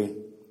mystery.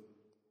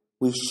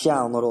 We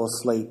shall not all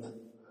sleep,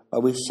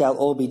 but we shall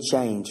all be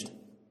changed,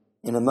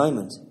 in a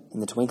moment, in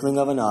the twinkling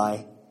of an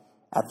eye,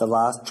 at the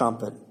last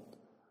trumpet.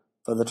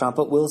 For the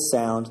trumpet will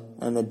sound,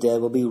 and the dead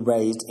will be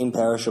raised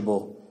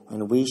imperishable,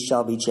 and we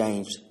shall be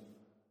changed.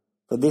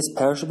 For this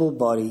perishable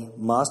body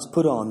must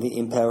put on the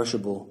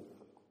imperishable,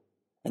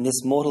 and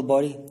this mortal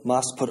body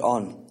must put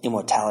on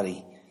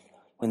immortality.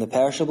 When the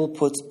perishable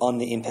puts on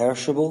the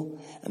imperishable,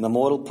 and the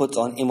mortal puts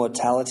on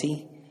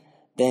immortality,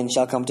 then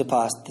shall come to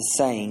pass the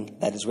saying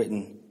that is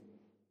written,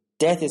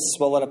 Death is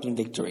swallowed up in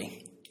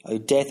victory. O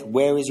death,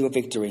 where is your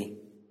victory?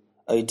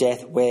 O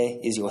death, where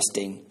is your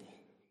sting?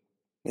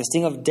 The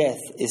sting of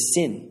death is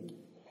sin,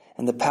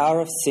 and the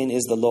power of sin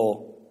is the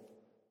law.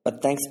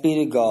 But thanks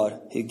be to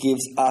God, who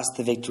gives us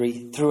the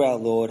victory through our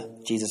Lord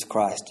Jesus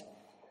Christ.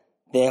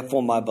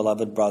 Therefore, my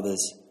beloved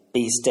brothers,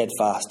 be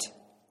steadfast,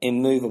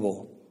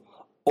 immovable,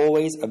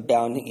 always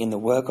abounding in the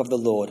work of the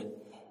Lord,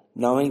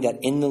 knowing that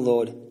in the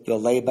Lord your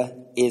labor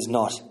is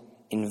not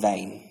in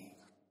vain."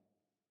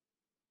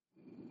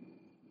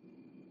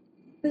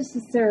 This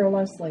is Sarah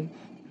Leslie.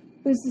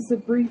 This is a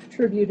brief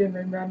tribute in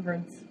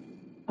remembrance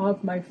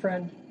of my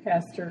friend,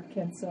 Pastor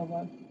Ken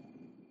Silva.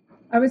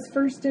 I was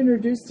first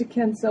introduced to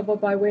Ken Silva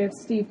by way of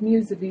Steve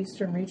Muse of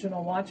Eastern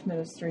Regional Watch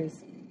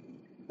Ministries.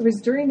 It was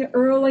during the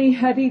early,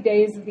 heady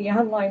days of the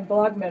online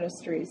blog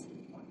ministries.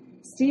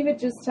 Steve had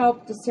just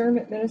helped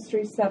Discernment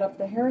Ministries set up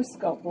the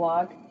Harriscope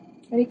blog,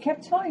 and he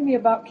kept telling me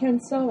about Ken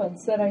Silva and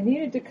said I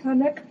needed to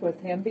connect with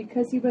him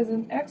because he was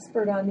an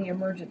expert on the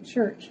emergent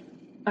church.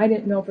 I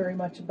didn't know very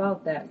much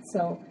about that,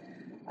 so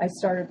I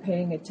started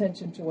paying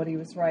attention to what he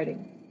was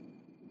writing.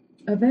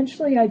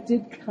 Eventually, I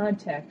did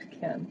contact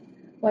Ken.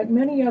 Like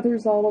many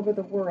others all over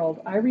the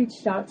world, I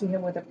reached out to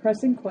him with a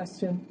pressing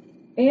question,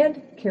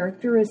 and,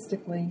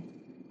 characteristically,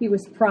 he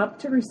was prompt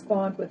to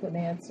respond with an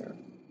answer.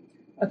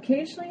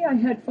 Occasionally, I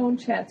had phone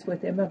chats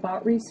with him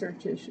about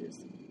research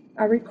issues.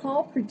 I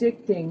recall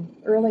predicting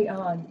early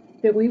on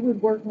that we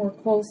would work more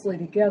closely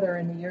together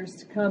in the years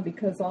to come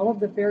because all of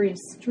the various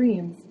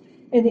streams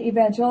in the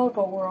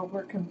evangelical world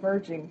were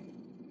converging.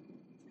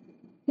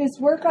 His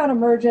work on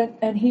emergent,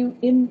 and he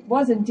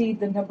was indeed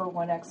the number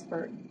one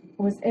expert,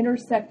 was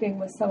intersecting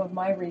with some of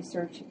my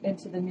research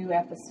into the New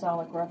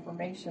Apostolic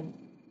Reformation.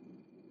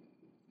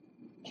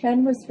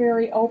 Ken was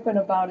very open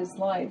about his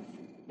life.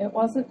 It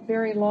wasn't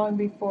very long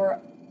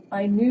before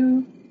I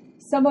knew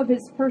some of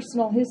his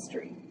personal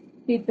history.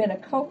 He'd been a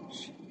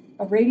coach,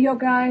 a radio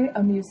guy,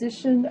 a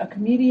musician, a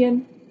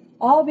comedian,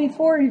 all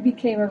before he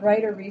became a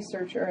writer,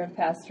 researcher, and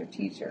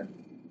pastor-teacher.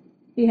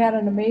 He had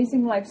an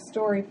amazing life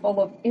story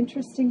full of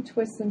interesting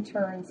twists and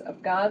turns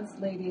of God's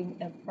leading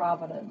and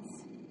providence.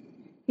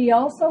 He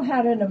also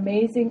had an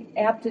amazing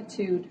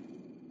aptitude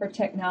for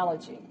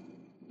technology.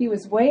 He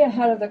was way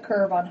ahead of the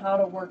curve on how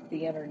to work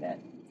the internet.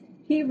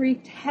 He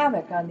wreaked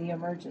havoc on the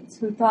emergents,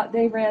 who thought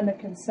they ran the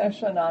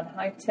concession on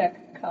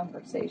high-tech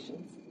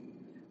conversations.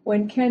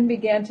 When Ken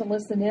began to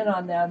listen in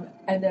on them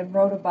and then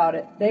wrote about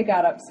it, they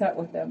got upset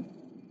with him.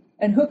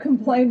 And who can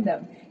blame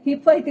them? He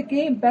played the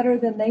game better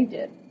than they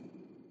did.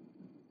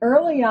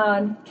 Early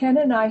on, Ken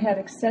and I had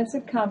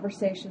extensive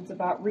conversations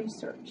about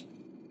research.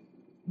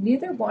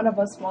 Neither one of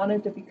us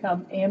wanted to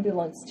become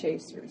ambulance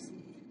chasers.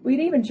 We'd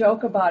even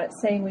joke about it,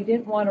 saying we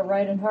didn't want to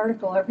write an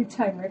article every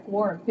time Rick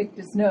Warren picked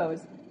his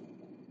nose.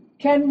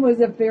 Ken was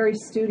a very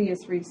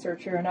studious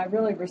researcher, and I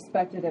really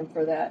respected him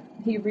for that.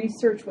 He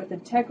researched with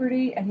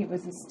integrity, and he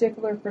was a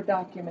stickler for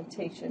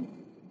documentation.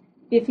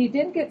 If he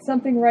didn't get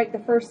something right the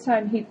first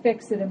time, he'd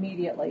fix it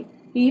immediately.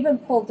 He even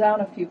pulled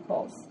down a few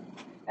posts.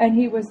 And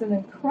he was an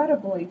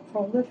incredibly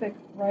prolific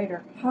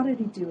writer. How did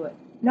he do it?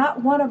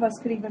 Not one of us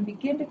could even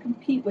begin to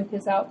compete with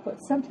his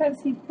output.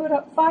 Sometimes he'd put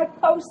up 5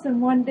 posts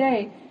in one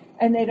day,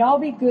 and they'd all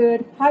be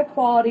good, high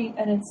quality,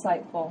 and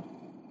insightful.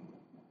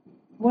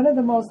 One of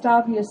the most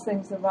obvious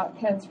things about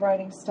Ken's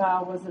writing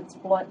style was its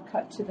blunt,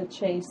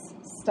 cut-to-the-chase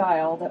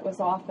style that was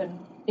often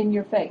in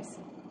your face.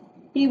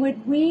 He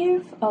would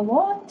weave a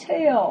long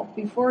tale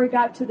before he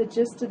got to the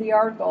gist of the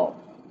article,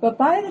 but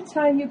by the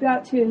time you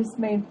got to his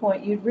main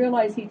point, you'd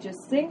realize he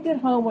just zinged it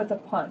home with a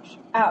punch.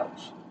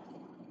 Ouch.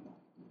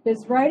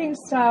 His writing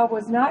style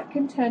was not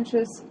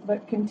contentious,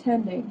 but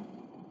contending,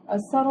 a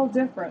subtle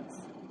difference.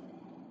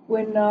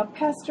 When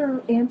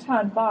Pastor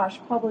Anton Bosch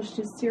published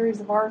his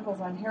series of articles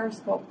on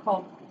Horoscope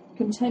called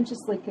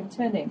Contentiously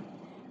Contending,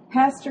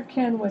 Pastor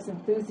Ken was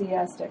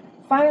enthusiastic.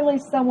 Finally,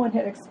 someone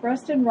had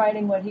expressed in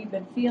writing what he'd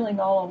been feeling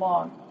all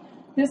along.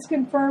 This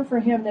confirmed for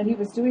him that he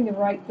was doing the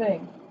right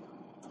thing.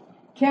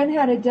 Ken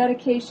had a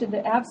dedication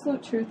to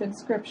absolute truth in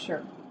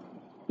Scripture.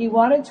 He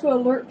wanted to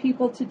alert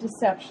people to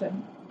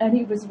deception, and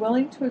he was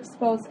willing to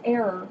expose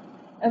error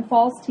and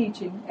false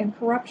teaching and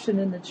corruption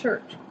in the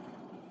church.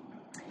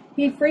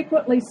 He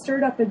frequently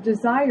stirred up a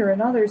desire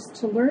in others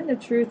to learn the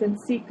truth and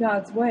seek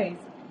God's ways.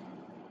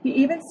 He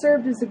even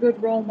served as a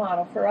good role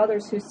model for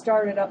others who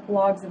started up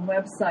blogs and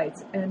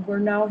websites, and we're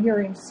now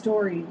hearing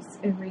stories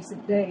in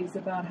recent days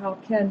about how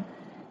Ken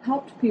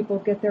helped people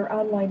get their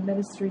online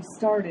ministries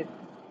started.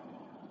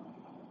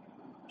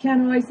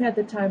 Ken always had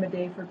the time of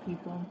day for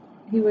people.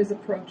 He was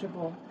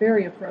approachable,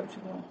 very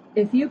approachable.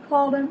 If you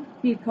called him,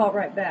 he'd call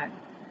right back.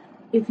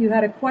 If you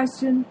had a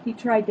question, he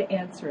tried to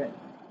answer it.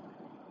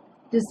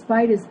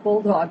 Despite his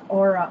bulldog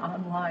aura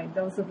online,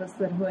 those of us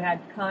who had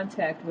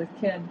contact with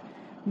Ken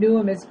knew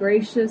him as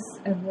gracious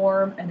and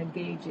warm and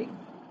engaging.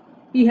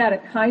 He had a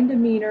kind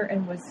demeanor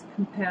and was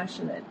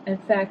compassionate. In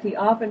fact, he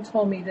often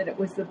told me that it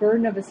was the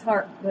burden of his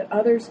heart that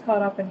others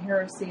caught up in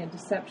heresy and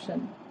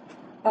deception.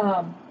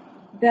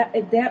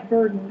 That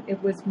burden,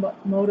 it was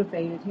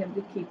motivated him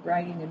to keep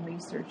writing and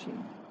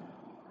researching.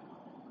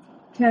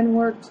 Ken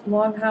worked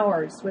long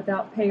hours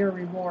without pay or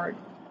reward.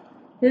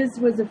 His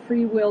was a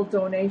free will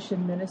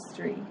donation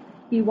ministry.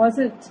 He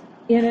wasn't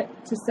in it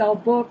to sell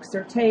books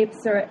or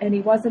tapes, and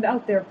he wasn't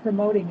out there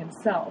promoting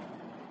himself.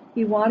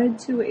 He wanted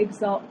to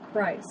exalt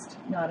Christ,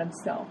 not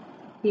himself.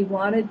 He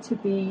wanted to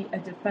be a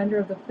defender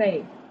of the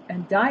faith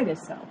and die to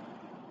self.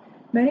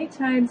 Many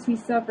times he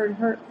suffered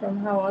hurt from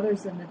how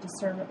others in the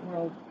discernment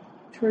world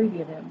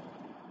treated him.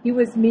 He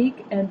was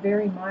meek and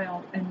very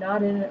mild, and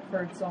not in it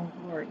for its own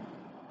glory.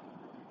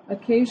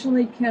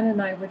 Occasionally, Ken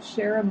and I would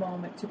share a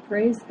moment to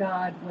praise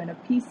God when a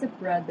piece of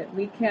bread that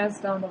we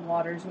cast on the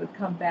waters would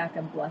come back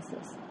and bless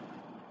us.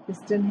 This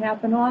didn't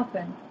happen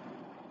often,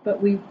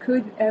 but we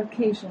could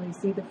occasionally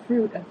see the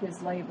fruit of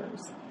his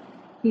labors.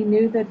 He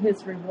knew that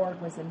his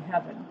reward was in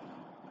heaven.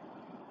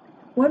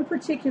 One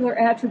particular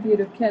attribute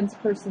of Ken's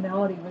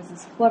personality was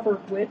his clever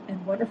wit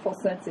and wonderful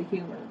sense of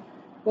humor.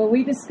 When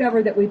we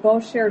discovered that we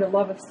both shared a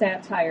love of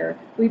satire,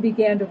 we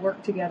began to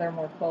work together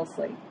more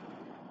closely.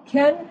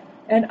 Ken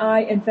and I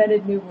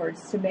invented new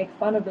words to make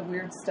fun of the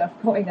weird stuff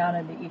going on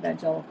in the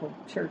evangelical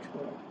church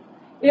world.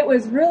 It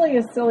was really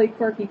a silly,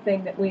 quirky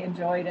thing that we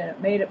enjoyed, and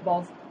it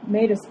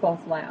made us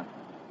both laugh.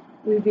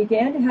 We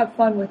began to have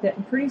fun with it,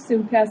 and pretty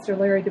soon Pastor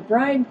Larry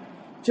DeBrine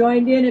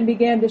joined in and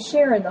began to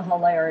share in the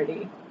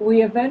hilarity.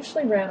 We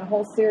eventually ran a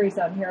whole series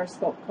on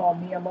Horoscope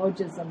called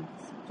Neologisms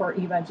for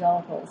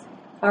Evangelicals.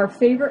 Our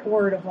favorite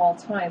word of all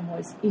time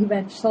was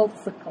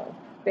evangelical,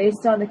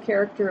 based on the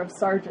character of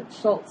Sergeant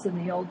Schultz in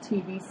the old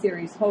TV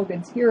series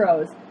Hogan's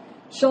Heroes.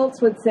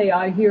 Schultz would say,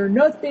 "I hear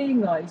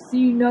nothing, I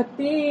see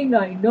nothing,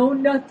 I know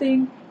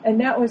nothing," and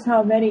that was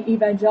how many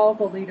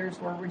evangelical leaders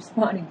were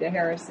responding to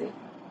heresy.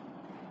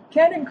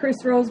 Ken and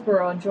Chris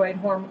Roseborough enjoyed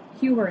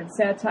humor and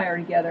satire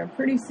together, and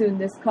pretty soon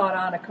this caught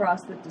on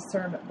across the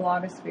discernment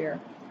blogosphere.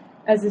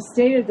 As the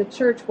state of the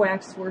church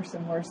waxed worse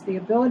and worse, the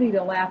ability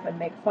to laugh and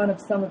make fun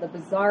of some of the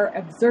bizarre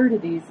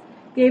absurdities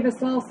gave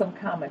us all some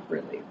comic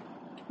relief.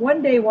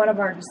 One day, one of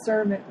our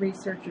discernment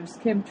researchers,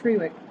 Kim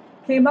Trewick,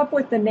 came up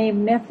with the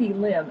name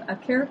Nephilim, a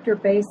character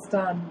based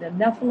on the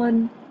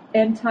Nephilim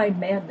end-time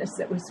madness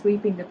that was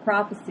sweeping the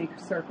prophecy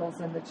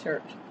circles in the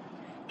church.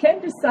 Ken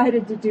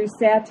decided to do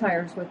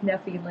satires with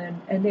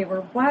Nephilim, and they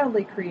were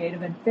wildly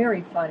creative and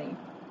very funny.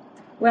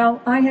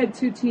 Well, I had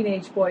 2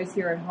 teenage boys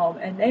here at home,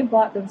 and they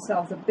bought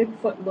themselves a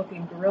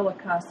Bigfoot-looking gorilla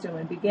costume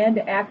and began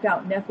to act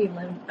out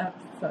Nephilim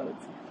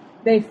episodes.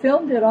 They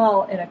filmed it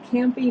all in a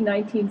campy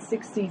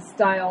 1960s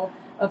style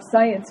of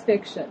science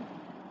fiction.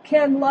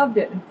 Ken loved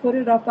it and put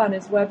it up on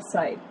his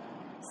website.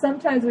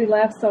 Sometimes we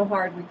laughed so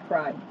hard we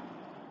cried.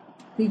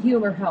 The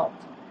humor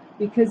helped,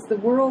 because the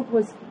world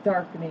was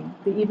darkening.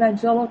 The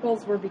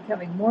evangelicals were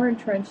becoming more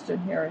entrenched in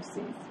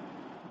heresies.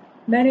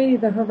 Many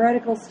of the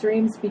heretical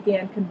streams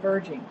began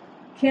converging.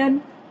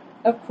 Ken,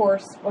 of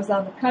course, was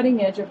on the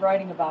cutting edge of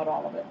writing about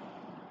all of it.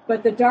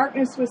 But the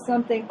darkness was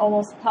something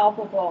almost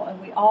palpable,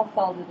 and we all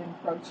felt it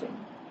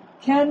encroaching.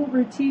 Ken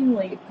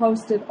routinely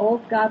posted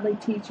old godly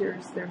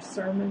teachers, their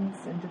sermons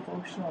and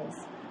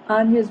devotionals,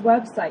 on his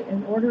website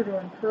in order to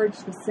encourage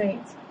the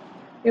saints.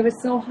 It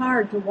was so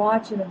hard to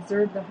watch and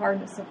observe the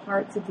hardness of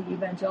hearts of the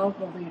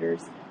evangelical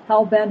leaders,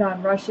 hell-bent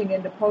on rushing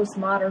into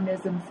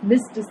postmodernism,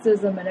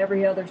 mysticism, and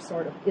every other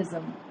sort of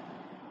ism.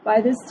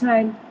 By this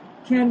time,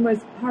 Ken was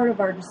part of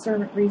our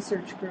discernment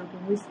research group,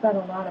 and we spent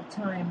a lot of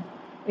time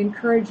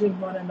encouraging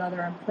one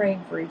another and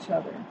praying for each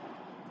other.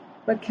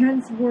 But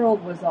Ken's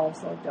world was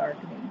also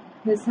darkening.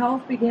 His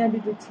health began to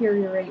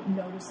deteriorate in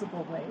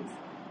noticeable ways.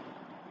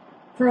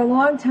 For a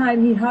long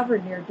time, he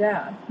hovered near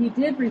death. He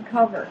did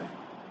recover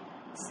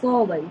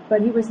slowly,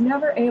 but he was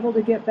never able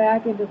to get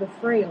back into the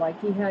fray like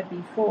he had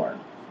before.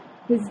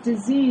 His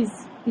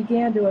disease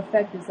began to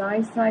affect his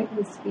eyesight,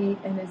 his feet,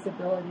 and his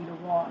ability to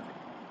walk.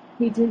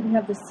 He didn't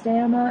have the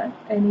stamina,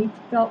 and he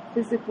felt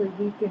physically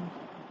weakened.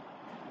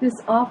 This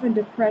often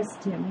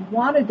depressed him. He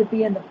wanted to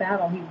be in the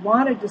battle. He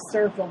wanted to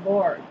serve the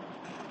Lord.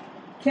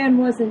 Ken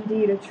was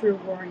indeed a true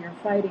warrior,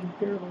 fighting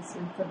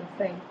fearlessly for the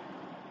faith.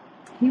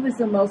 He was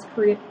the most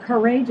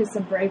courageous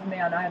and brave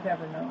man I've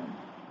ever known.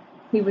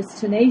 He was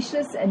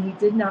tenacious, and he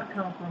did not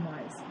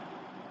compromise.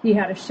 He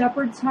had a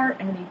shepherd's heart,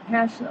 and he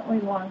passionately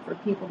longed for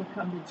people to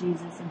come to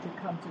Jesus and to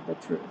come to the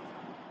truth.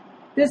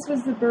 This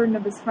was the burden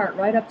of his heart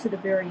right up to the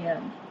very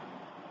end.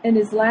 In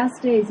his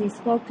last days, he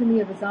spoke to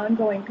me of his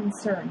ongoing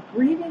concern,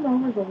 grieving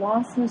over the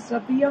lostness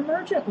of the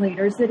emergent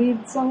leaders that he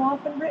had so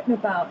often written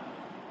about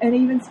and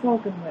even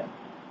spoken with.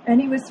 And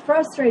he was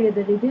frustrated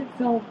that he didn't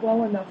feel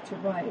well enough to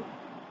write.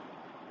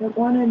 But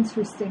one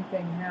interesting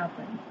thing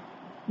happened.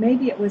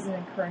 Maybe it was an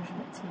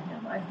encouragement to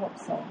him. I hope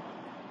so.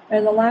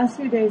 In the last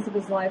few days of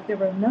his life, there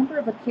were a number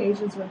of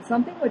occasions when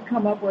something would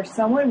come up where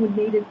someone would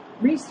need it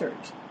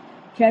researched.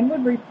 Ken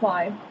would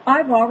reply,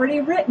 "I've already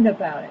written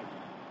about it."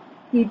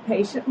 He'd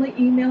patiently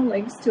email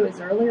links to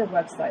his earlier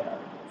website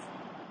articles.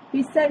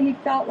 He said he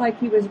felt like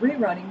he was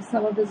rerunning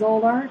some of his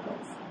old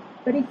articles,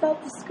 but he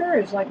felt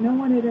discouraged, like no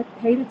one had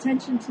paid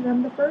attention to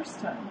them the first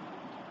time.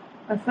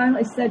 I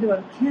finally said to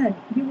him, "Ken,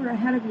 you were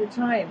ahead of your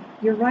time.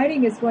 Your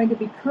writing is going to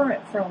be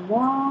current for a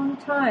long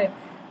time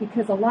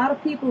because a lot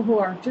of people who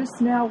are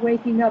just now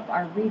waking up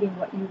are reading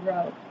what you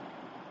wrote."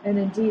 And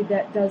indeed,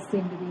 that does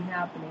seem to be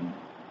happening.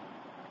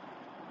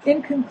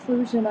 In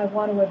conclusion, I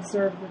want to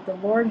observe that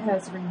the Lord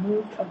has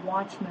removed a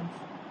watchman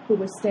who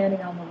was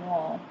standing on the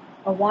wall,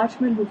 a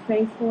watchman who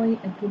faithfully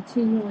and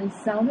continually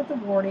sounded the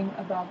warning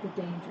about the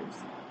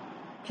dangers.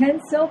 Ken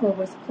Silva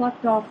was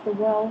plucked off the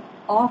wall.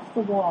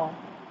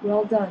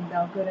 "Well done,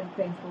 thou good and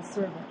faithful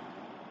servant."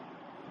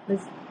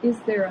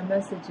 Is there a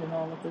message in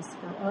all of this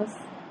for us?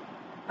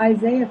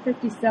 Isaiah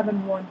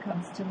 57:1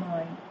 comes to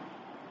mind.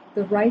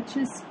 "The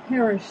righteous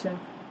perisheth,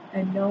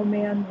 and no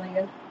man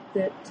layeth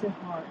it to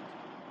heart.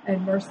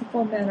 And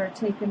merciful men are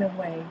taken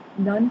away,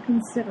 none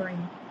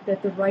considering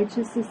that the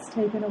righteous is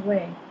taken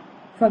away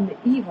from the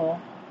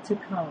evil to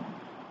come."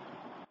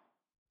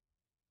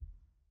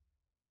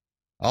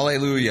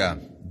 Alleluia!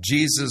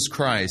 Jesus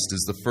Christ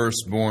is the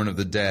firstborn of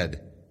the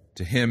dead.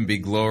 To him be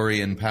glory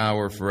and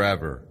power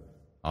forever.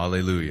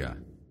 Alleluia.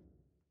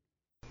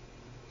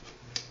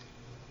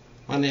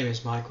 My name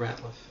is Mike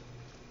Ratliff.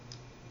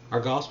 Our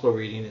gospel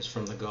reading is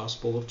from the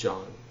Gospel of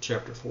John,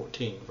 chapter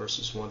 14,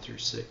 verses 1 through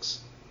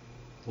 6.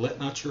 "Let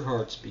not your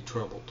hearts be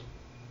troubled.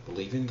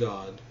 Believe in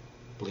God,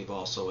 believe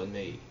also in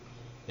me.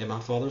 In my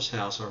Father's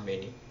house are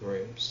many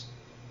rooms.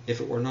 If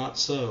it were not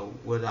so,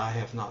 would I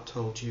have not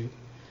told you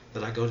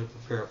that I go to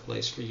prepare a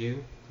place for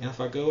you? And if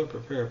I go and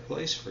prepare a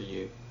place for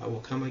you, I will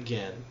come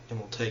again and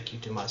will take you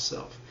to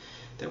myself,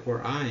 that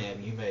where I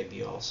am you may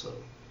be also.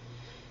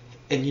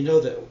 And you know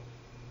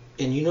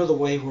the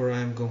way where I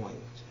am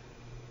going."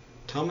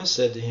 Thomas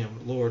said to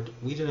him, "Lord,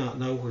 we do not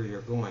know where you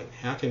are going.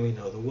 How can we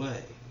know the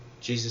way?"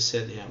 Jesus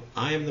said to him,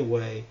 "I am the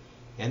way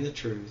and the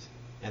truth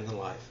and the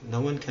life.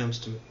 No one comes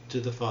to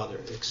the Father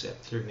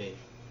except through me."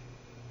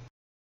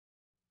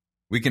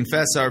 We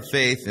confess our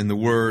faith in the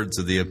words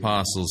of the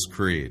Apostles'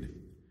 Creed.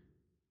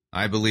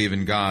 I believe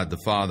in God,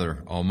 the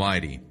Father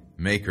Almighty,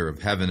 maker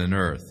of heaven and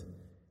earth,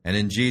 and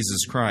in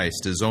Jesus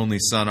Christ, his only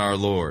Son, our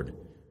Lord,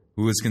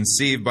 who was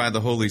conceived by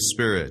the Holy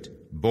Spirit,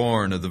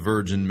 born of the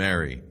Virgin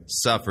Mary,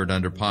 suffered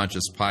under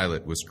Pontius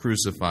Pilate, was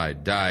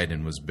crucified, died,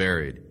 and was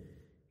buried.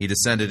 He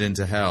descended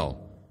into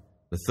hell.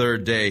 The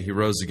third day he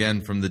rose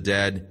again from the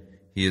dead.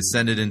 He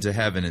ascended into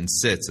heaven and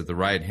sits at the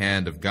right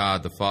hand of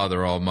God the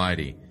Father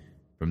Almighty.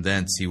 From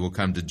thence he will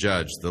come to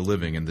judge the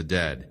living and the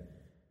dead.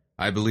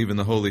 I believe in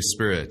the Holy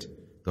Spirit,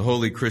 the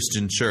holy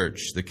Christian Church,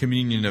 the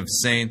communion of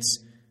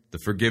saints, the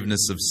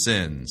forgiveness of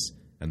sins,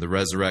 and the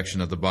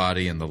resurrection of the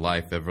body and the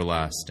life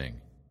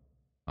everlasting.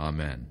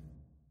 Amen.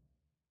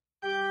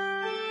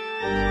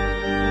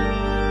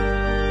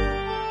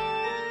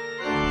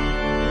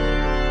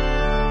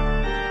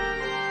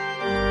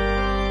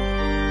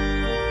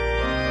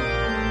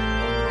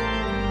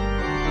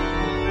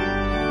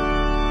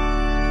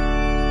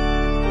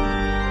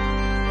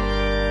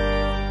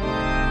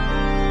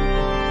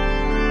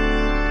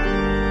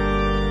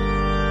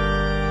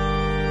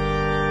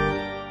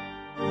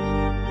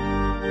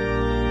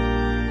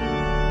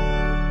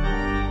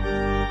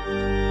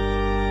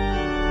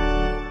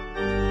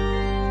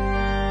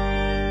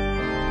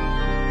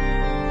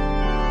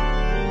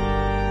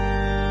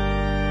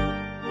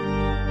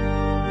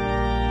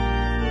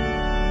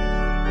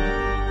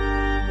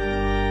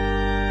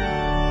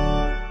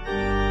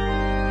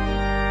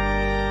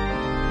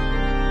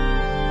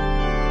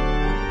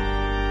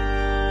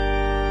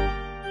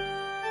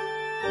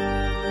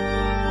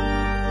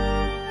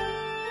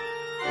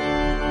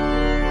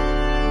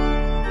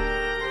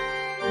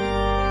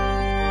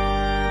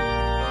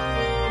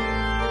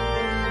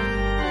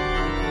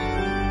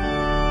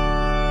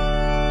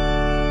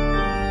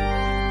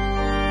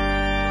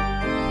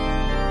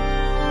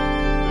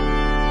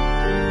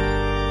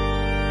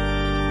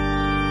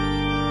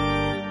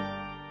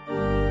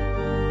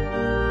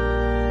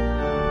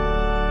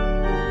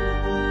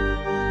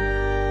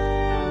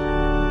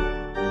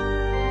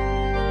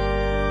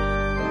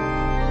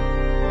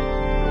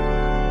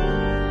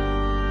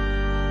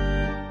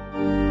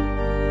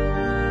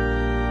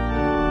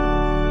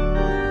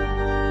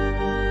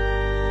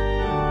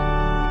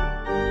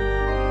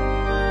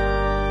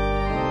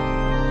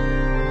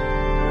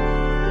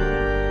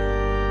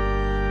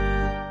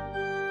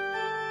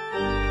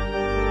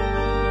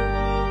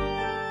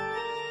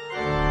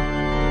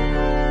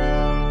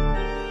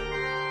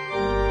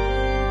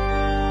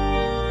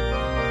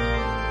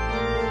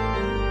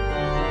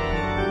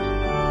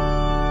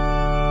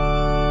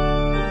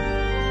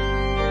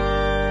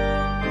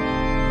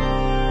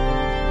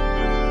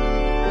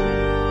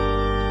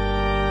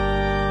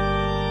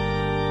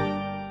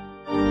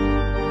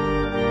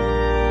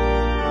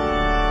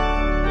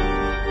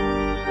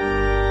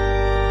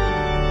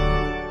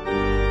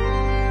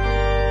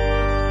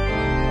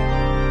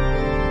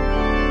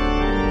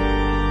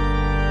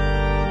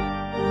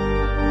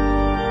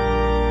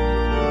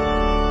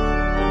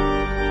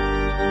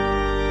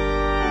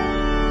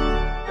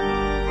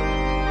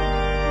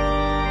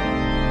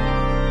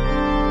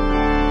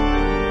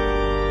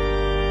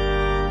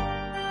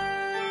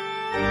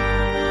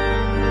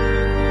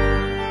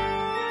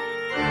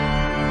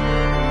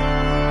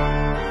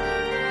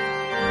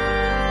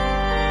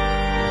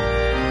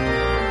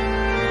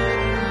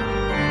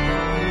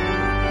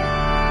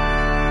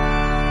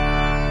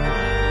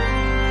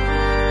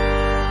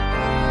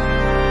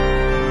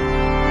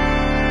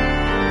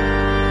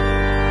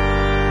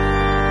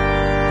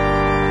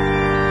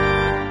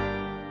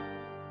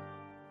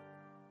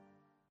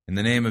 In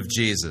the name of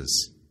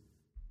Jesus,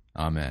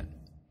 amen.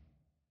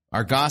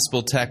 Our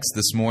gospel text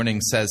this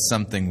morning says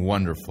something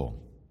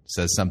wonderful,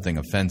 says something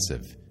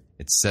offensive,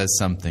 it says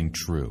something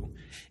true.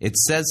 It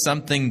says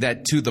something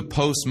that to the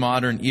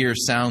postmodern ear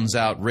sounds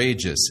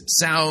outrageous,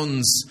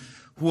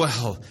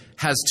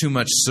 has too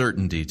much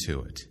certainty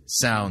to it,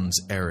 sounds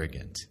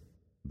arrogant,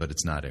 but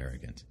it's not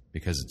arrogant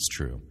because it's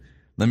true.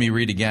 Let me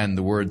read again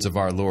the words of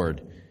our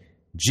Lord.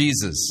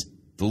 Jesus,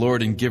 the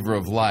Lord and giver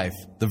of life,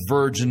 the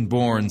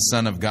virgin-born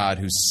Son of God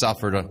who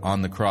suffered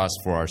on the cross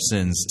for our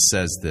sins,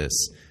 says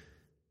this,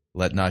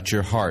 "Let not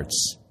your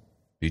hearts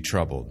be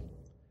troubled.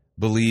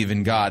 Believe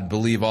in God,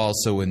 believe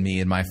also in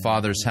me. In my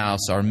Father's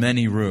house are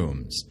many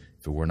rooms.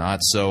 If it were not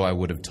so, I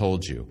would have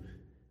told you.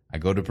 I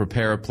go to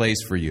prepare a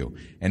place for you.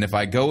 And if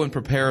I go and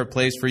prepare a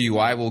place for you,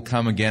 I will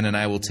come again and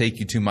I will take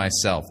you to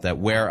myself, that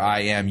where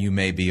I am you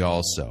may be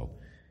also.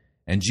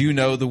 And you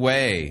know the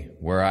way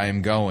where I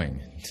am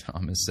going."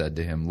 Thomas said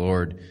to him,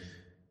 "Lord,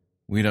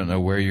 we don't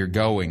know where you're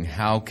going.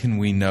 How can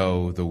we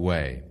know the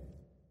way?"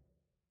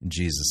 And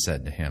Jesus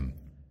said to him,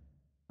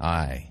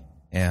 "I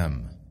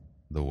am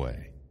the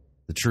way,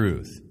 the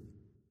truth,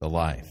 the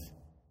life.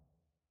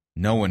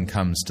 No one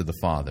comes to the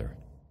Father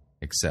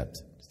except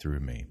through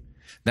me."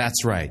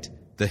 That's right,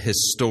 the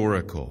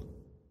historical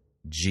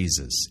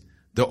Jesus,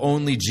 the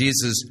only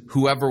Jesus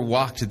who ever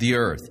walked the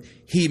earth.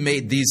 He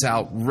made these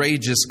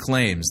outrageous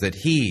claims that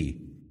he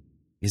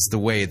is the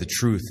way, the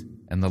truth,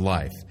 and the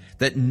life,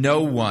 that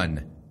no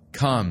one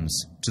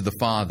comes to the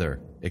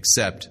Father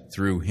except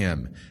through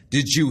him.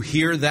 Did you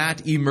hear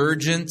that,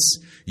 emergence?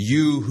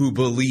 You who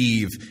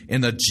believe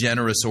in a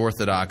generous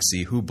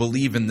orthodoxy, who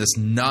believe in this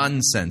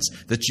nonsense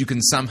that you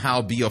can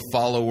somehow be a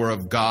follower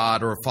of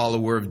God or a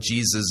follower of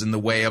Jesus in the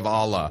way of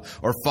Allah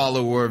or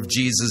follower of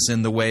Jesus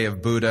in the way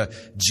of Buddha,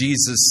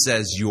 Jesus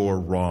says you're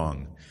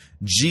wrong.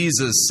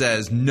 Jesus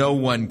says no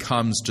one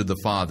comes to the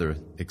Father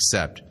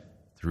except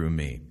through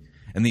me.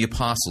 And the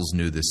apostles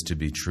knew this to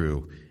be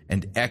true.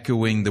 And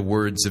echoing the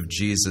words of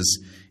Jesus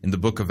in the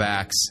book of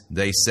Acts,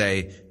 they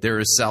say, there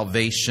is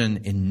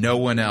salvation in no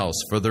one else,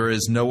 for there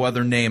is no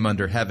other name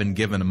under heaven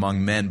given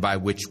among men by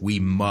which we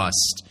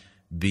must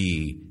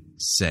be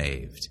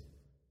saved.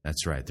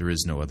 That's right, there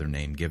is no other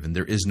name given.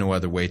 There is no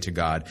other way to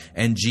God.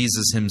 And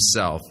Jesus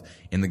himself,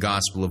 in the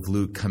Gospel of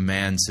Luke,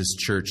 commands his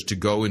church to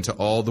go into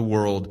all the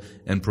world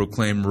and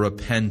proclaim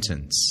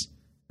repentance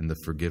and the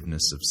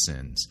forgiveness of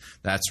sins.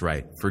 That's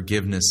right,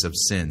 forgiveness of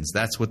sins.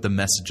 That's what the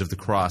message of the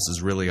cross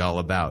is really all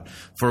about.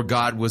 For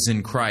God was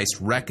in Christ,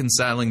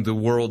 reconciling the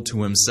world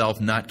to himself,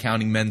 not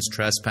counting men's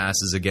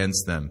trespasses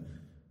against them.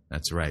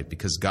 That's right,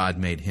 because God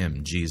made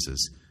him,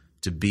 Jesus,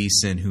 to be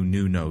sin who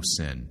knew no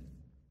sin,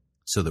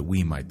 so that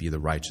we might be the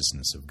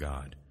righteousness of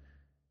God.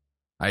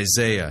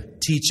 Isaiah,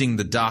 teaching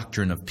the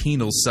doctrine of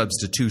penal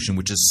substitution,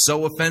 which is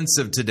so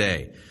offensive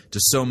today to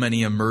so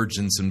many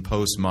emergents and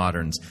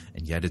postmoderns,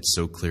 and yet it's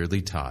so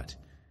clearly taught,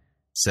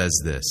 says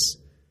this: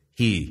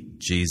 He,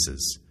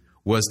 Jesus,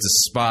 was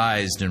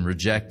despised and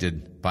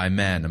rejected by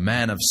men, a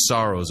man of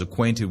sorrows,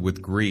 acquainted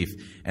with grief,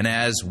 and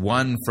as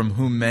one from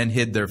whom men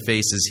hid their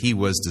faces, he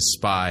was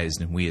despised,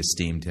 and we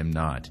esteemed him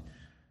not.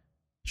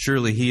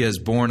 Surely he has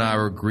borne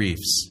our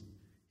griefs,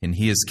 and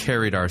he has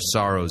carried our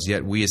sorrows,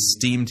 yet we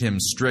esteemed him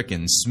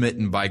stricken,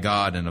 smitten by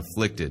God, and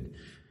afflicted.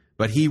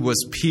 But he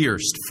was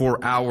pierced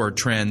for our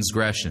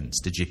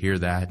transgressions. Did you hear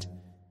that?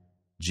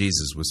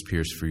 Jesus was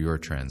pierced for your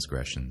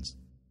transgressions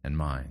and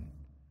mine.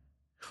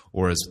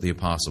 Or as the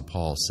Apostle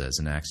Paul says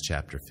in Acts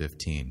chapter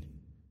 15,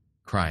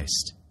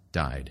 Christ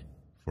died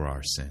for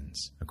our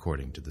sins,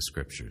 according to the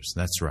Scriptures.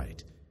 That's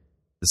right.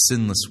 The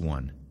sinless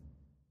one,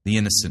 the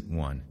innocent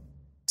one,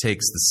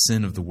 takes the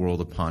sin of the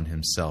world upon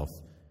himself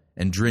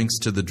and drinks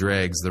to the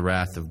dregs the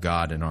wrath of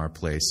God in our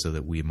place so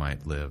that we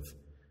might live.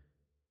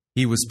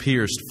 He was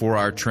pierced for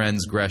our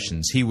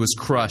transgressions. He was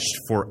crushed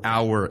for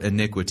our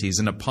iniquities,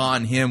 and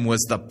upon him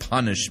was the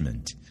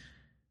punishment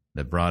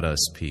that brought us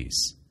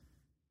peace.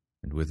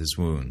 And with his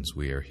wounds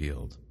we are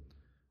healed.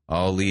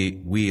 All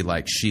we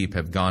like sheep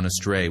have gone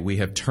astray. We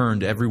have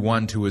turned every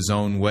one to his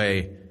own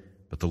way,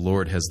 but the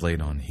Lord has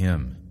laid on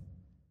him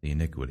the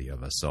iniquity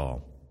of us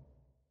all.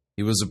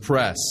 He was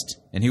oppressed,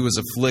 and he was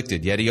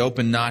afflicted, yet he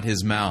opened not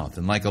his mouth.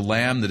 And like a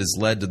lamb that is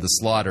led to the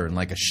slaughter, and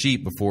like a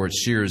sheep before its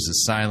shearers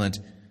is silent,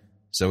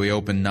 so he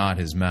opened not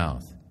his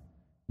mouth.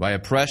 By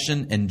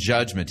oppression and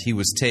judgment he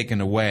was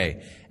taken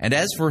away. And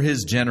as for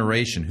his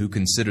generation, who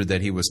considered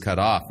that he was cut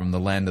off from the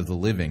land of the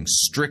living,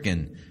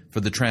 stricken for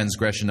the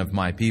transgression of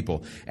my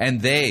people,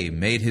 and they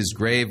made his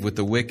grave with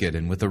the wicked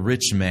and with a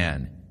rich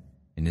man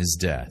in his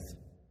death,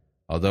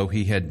 although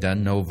he had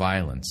done no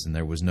violence, and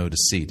there was no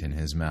deceit in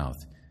his mouth.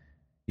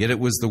 Yet it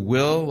was the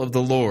will of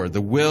the Lord,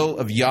 the will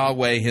of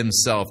Yahweh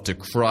himself, to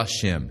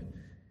crush him.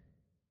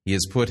 He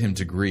has put him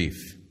to grief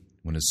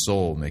when his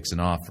soul makes an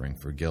offering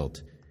for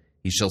guilt.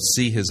 He shall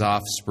see his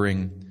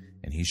offspring,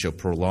 and he shall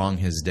prolong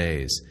his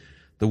days.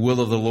 The will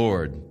of the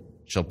Lord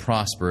shall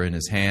prosper in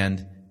his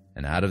hand,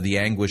 and out of the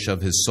anguish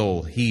of his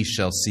soul he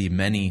shall see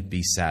many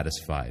be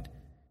satisfied.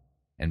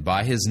 And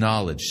by his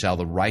knowledge shall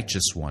the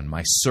righteous one,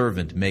 my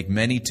servant, make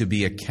many to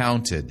be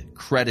accounted,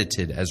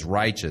 credited as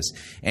righteous,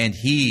 and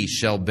he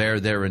shall bear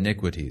their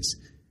iniquities.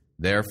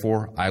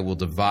 Therefore I will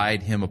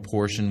divide him a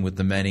portion with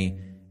the many,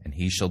 and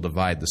he shall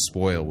divide the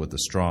spoil with the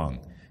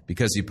strong.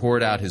 Because he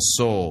poured out his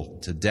soul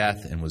to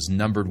death and was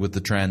numbered with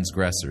the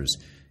transgressors,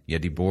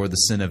 yet he bore the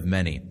sin of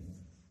many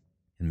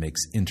and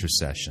makes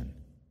intercession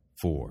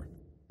for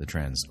the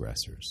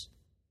transgressors.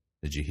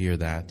 Did you hear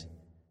that?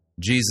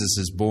 Jesus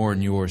has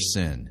borne your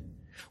sin.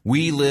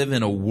 We live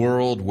in a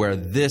world where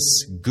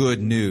this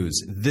good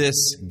news,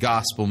 this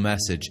gospel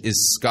message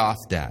is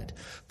scoffed at,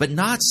 but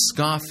not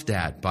scoffed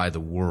at by the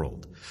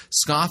world.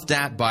 Scoffed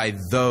at by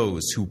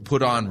those who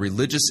put on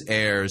religious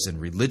airs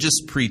and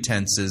religious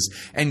pretenses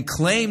and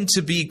claim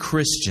to be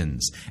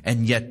Christians,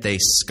 and yet they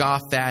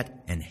scoff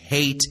at and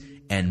hate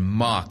and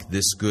mock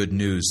this good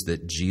news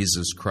that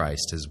Jesus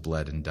Christ has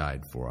bled and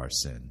died for our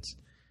sins.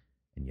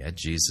 And yet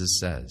Jesus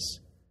says,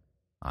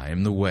 I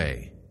am the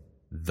way,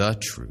 the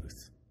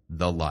truth,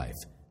 the life.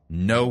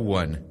 No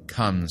one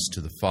comes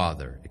to the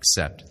Father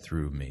except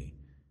through me.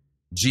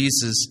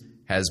 Jesus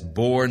has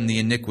borne the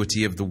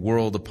iniquity of the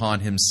world upon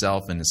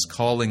himself and is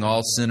calling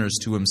all sinners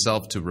to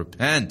himself to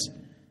repent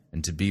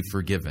and to be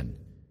forgiven.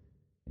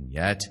 And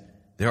yet,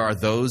 there are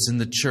those in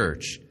the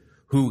church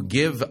who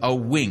give a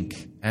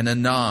wink and a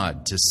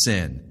nod to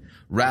sin,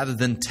 rather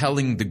than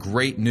telling the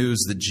great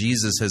news that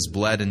Jesus has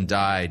bled and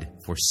died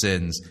for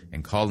sins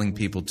and calling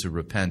people to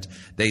repent.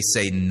 They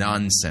say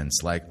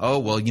nonsense like, oh,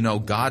 well,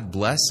 God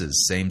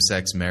blesses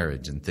same-sex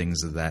marriage and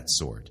things of that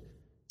sort.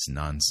 It's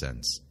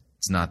nonsense.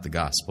 It's not the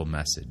gospel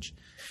message.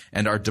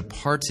 And our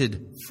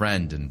departed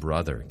friend and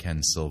brother,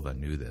 Ken Silva,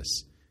 knew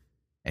this.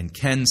 And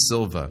Ken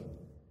Silva,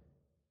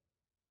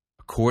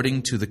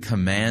 according to the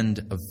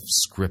command of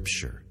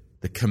Scripture,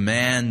 the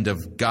command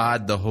of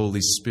God the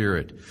Holy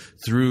Spirit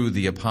through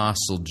the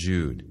Apostle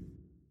Jude,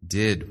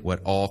 did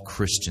what all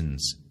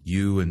Christians,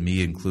 you and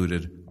me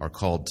included, are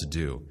called to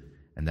do,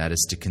 and that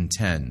is to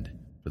contend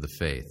for the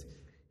faith.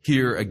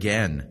 Hear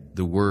again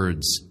the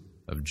words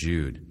of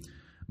Jude.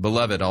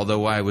 Beloved,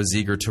 although I was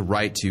eager to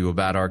write to you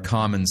about our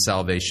common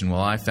salvation,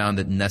 well, I found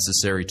it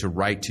necessary to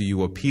write to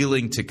you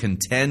appealing to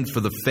contend for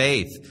the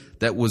faith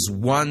that was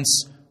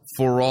once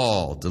for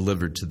all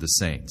delivered to the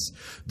saints.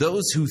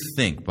 Those who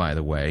think, by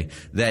the way,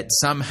 that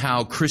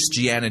somehow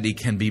Christianity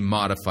can be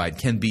modified,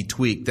 can be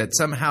tweaked, that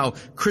somehow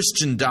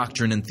Christian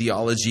doctrine and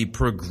theology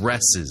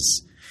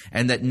progresses,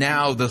 and that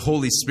now the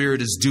Holy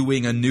Spirit is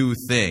doing a new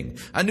thing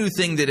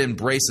that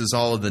embraces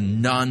all of the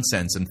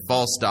nonsense and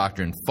false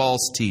doctrine,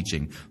 false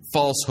teaching,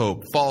 false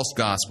hope, false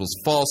gospels,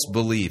 false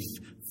belief,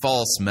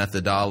 false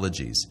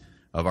methodologies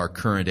of our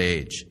current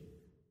age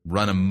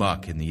run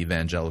amok in the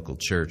evangelical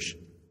church.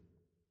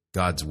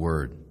 God's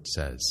Word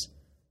says,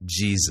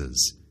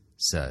 Jesus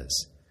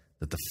says,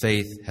 that the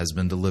faith has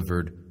been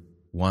delivered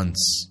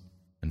once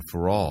and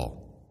for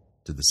all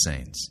to the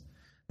saints.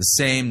 The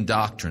same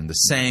doctrine, the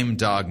same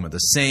dogma, the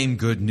same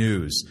good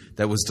news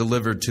that was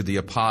delivered to the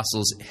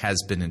apostles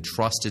has been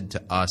entrusted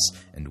to us,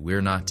 and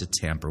we're not to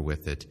tamper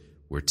with it.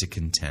 We're to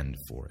contend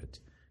for it.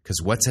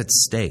 Because what's at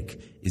stake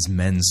is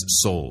men's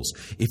souls.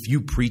 If you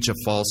preach a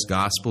false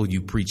gospel,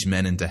 you preach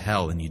men into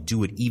hell, and you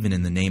do it even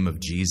in the name of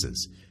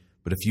Jesus.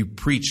 But if you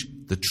preach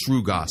the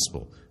true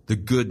gospel, the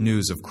good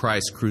news of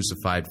Christ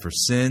crucified for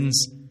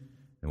sins,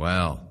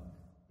 well,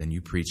 then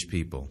you preach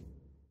people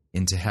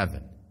into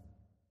heaven,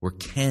 where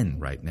Ken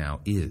right now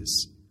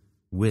is,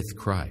 with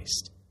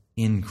Christ,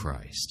 in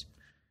Christ.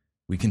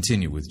 We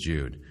continue with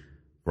Jude.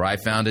 For I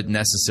found it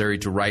necessary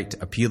to write,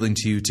 appealing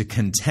to you to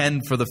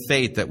contend for the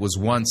faith that was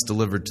once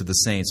delivered to the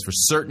saints. For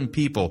certain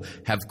people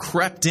have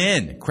crept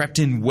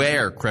in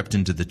where? Crept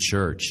into the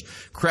church,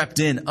 crept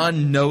in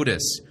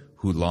unnoticed,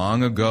 who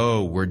long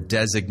ago were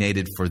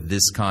designated for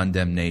this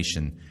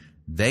condemnation.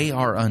 They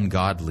are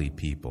ungodly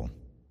people.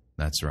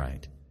 That's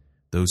right.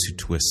 Those who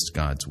twist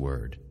God's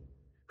word,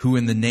 who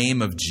in the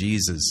name of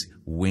Jesus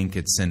wink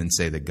at sin and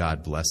say that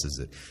God blesses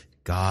it.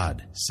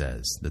 God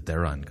says that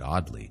they're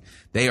ungodly.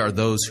 They are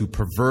those who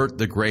pervert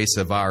the grace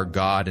of our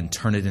God and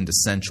turn it into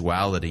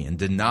sensuality and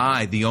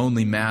deny the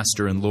only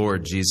Master and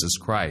Lord, Jesus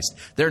Christ.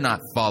 They're not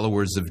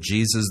followers of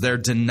Jesus. They're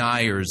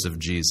deniers of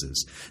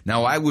Jesus.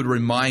 Now, I would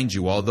remind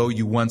you, although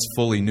you once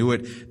fully knew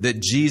it, that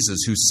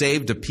Jesus, who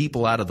saved a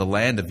people out of the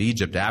land of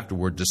Egypt,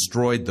 afterward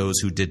destroyed those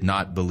who did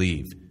not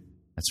believe.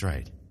 That's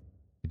right.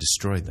 He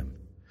destroyed them.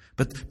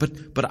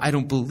 But I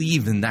don't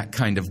believe in that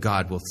kind of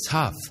God. Well,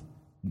 tough.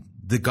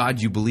 The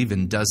God you believe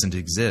in doesn't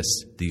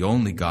exist. The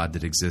only God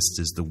that exists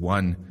is the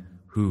one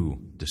who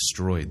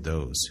destroyed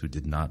those who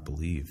did not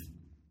believe.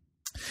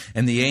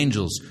 And the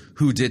angels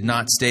who did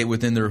not stay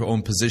within their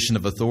own position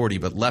of authority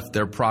but left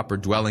their proper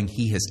dwelling,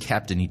 he has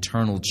kept in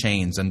eternal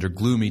chains under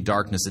gloomy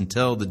darkness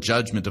until the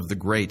judgment of the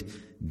great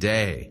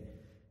day.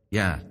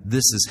 Yeah,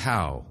 this is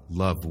how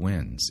love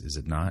wins, is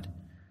it not?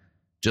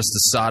 Just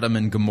as Sodom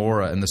and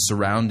Gomorrah and the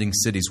surrounding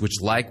cities,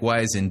 which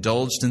likewise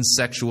indulged in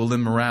sexual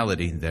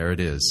immorality, there it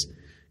is.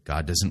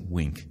 God doesn't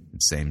wink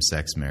at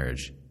same-sex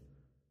marriage.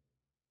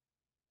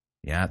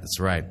 Yeah, that's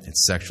right.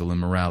 It's sexual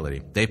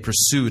immorality. They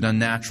pursued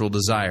unnatural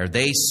desire.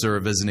 They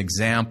serve as an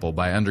example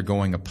by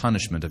undergoing a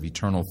punishment of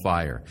eternal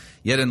fire.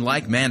 Yet in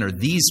like manner,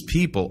 these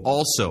people,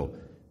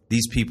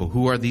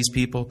 who are these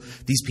people?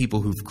 These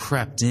people who've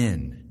crept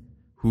in,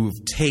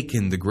 who've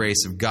taken the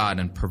grace of God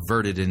and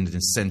perverted it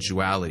into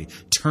sensuality,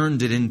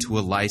 turned it into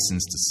a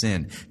license to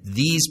sin.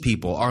 These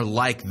people are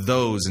like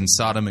those in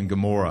Sodom and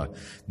Gomorrah.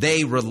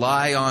 They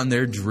rely on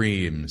their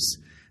dreams.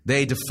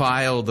 They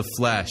defile the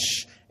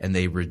flesh, and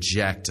they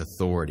reject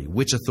authority.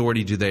 Which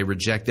authority do they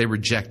reject? They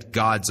reject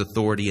God's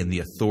authority and the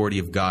authority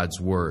of God's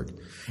word.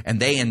 And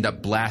they end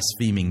up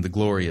blaspheming the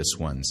glorious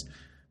ones.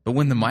 But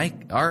when the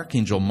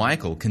archangel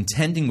Michael,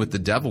 contending with the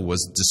devil,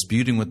 was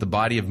disputing with the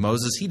body of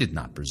Moses, he did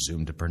not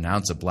presume to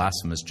pronounce a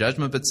blasphemous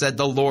judgment, but said,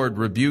 "The Lord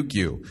rebuke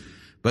you."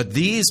 But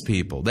these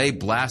people, they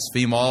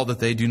blaspheme all that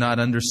they do not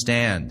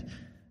understand,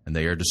 and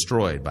they are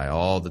destroyed by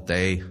all that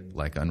they,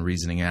 like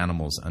unreasoning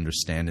animals,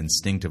 understand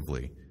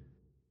instinctively.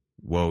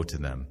 Woe to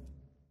them.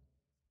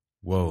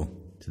 Woe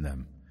to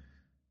them.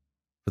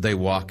 For they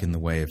walk in the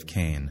way of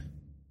Cain.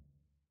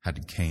 How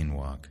did Cain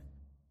walk?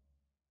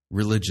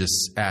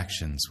 Religious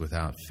actions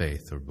without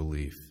faith or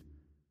belief.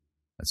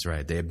 That's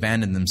right. They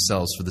abandoned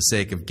themselves for the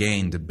sake of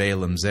gain to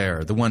Balaam's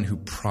error, the one who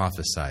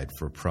prophesied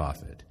for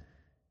profit.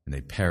 And they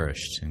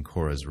perished in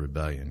Korah's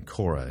rebellion,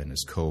 Korah and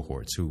his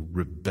cohorts, who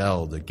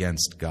rebelled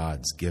against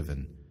God's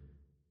given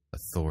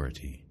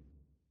authority.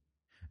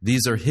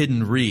 These are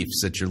hidden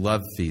reefs at your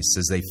love feasts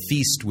as they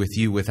feast with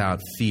you without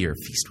fear.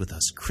 Feast with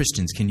us,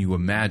 Christians, can you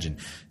imagine?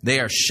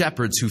 They are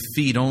shepherds who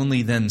feed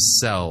only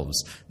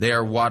themselves. They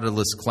are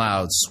waterless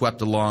clouds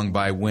swept along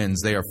by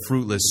winds. They are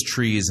fruitless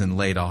trees in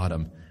late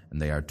autumn,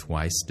 and they are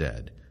twice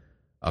dead.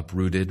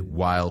 Uprooted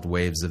wild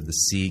waves of the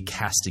sea,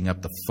 casting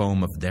up the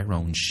foam of their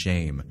own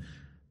shame.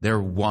 They're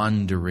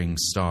wandering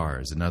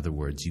stars. In other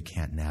words, you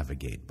can't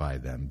navigate by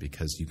them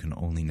because you can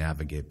only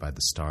navigate by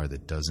the star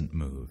that doesn't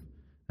move,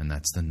 and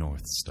that's the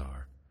North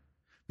Star.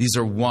 These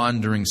are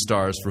wandering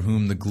stars for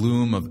whom the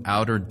gloom of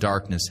outer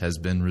darkness has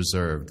been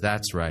reserved.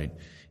 That's right.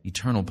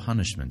 Eternal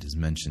punishment is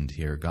mentioned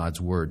here.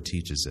 God's word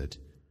teaches it.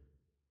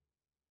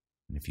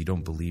 And if you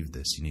don't believe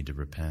this, you need to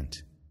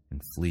repent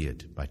and flee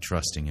it by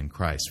trusting in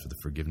Christ for the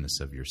forgiveness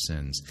of your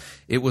sins.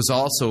 It was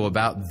also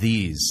about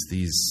these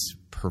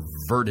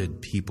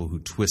perverted people who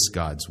twist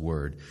God's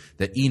word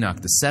that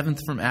Enoch, the seventh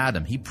from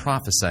Adam, he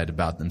prophesied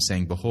about them,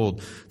 saying,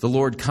 "Behold, the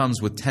Lord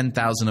comes with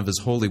 10,000 of his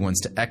holy ones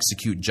to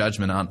execute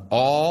judgment on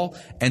all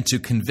and to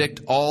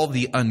convict all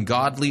the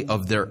ungodly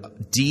of their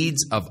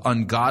deeds of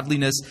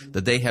ungodliness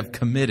that they have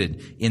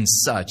committed in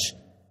such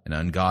an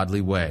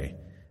ungodly way.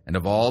 And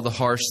of all the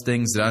harsh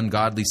things that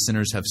ungodly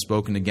sinners have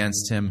spoken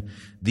against him,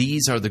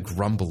 these are the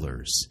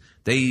grumblers.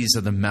 These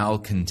are the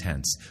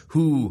malcontents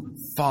who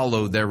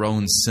follow their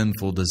own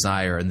sinful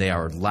desire, and they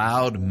are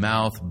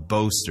loud-mouthed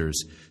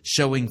boasters,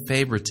 showing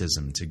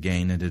favoritism to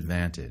gain an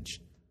advantage."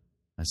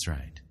 That's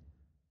right.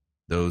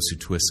 Those who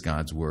twist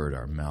God's word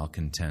are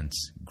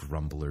malcontents,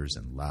 grumblers,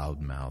 and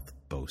loud-mouthed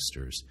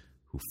boasters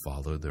who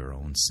follow their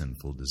own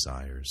sinful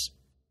desires.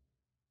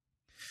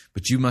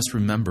 But you must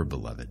remember,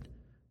 beloved,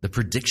 the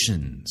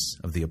predictions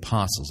of the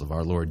apostles of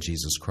our Lord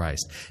Jesus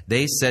Christ.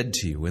 They said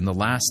to you, in the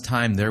last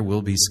time there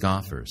will be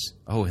scoffers.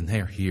 Oh, and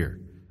they're here.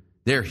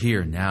 They're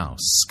here now,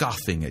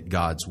 scoffing at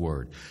God's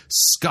word,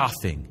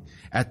 scoffing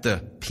at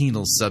the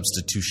penal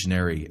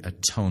substitutionary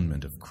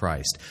atonement of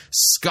Christ,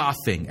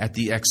 scoffing at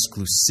the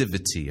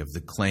exclusivity of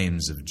the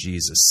claims of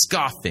Jesus,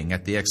 scoffing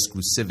at the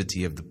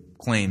exclusivity of the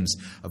claims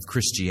of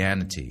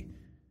Christianity,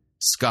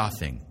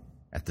 scoffing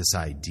at this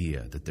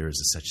idea that there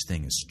is a such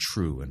thing as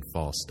true and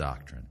false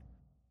doctrine.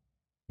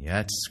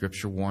 Yet,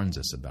 Scripture warns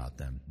us about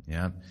them.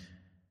 Yeah.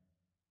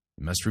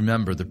 You must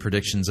remember the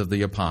predictions of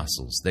the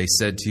apostles. They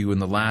said to you, in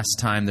the last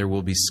time there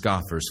will be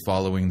scoffers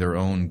following their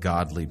own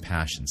godly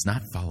passions.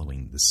 Not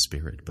following the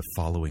Spirit, but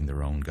following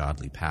their own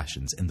godly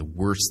passions. And the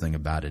worst thing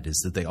about it is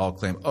that they all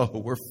claim, oh,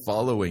 we're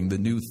following the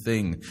new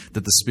thing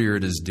that the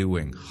Spirit is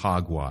doing.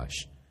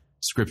 Hogwash.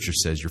 Scripture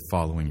says you're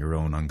following your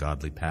own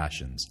ungodly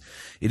passions.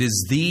 It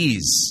is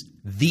these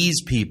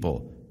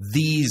people,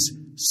 these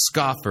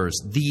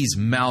scoffers, these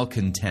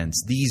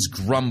malcontents, these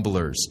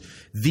grumblers,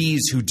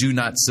 these who do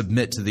not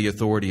submit to the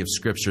authority of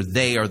Scripture,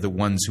 they are the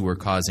ones who are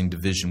causing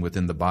division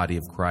within the body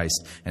of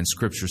Christ. And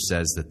Scripture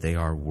says that they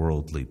are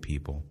worldly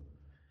people,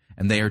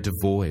 and they are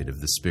devoid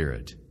of the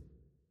Spirit.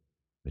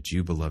 But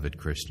you, beloved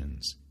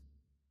Christians,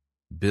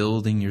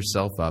 building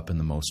yourself up in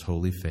the most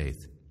holy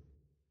faith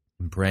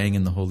and praying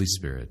in the Holy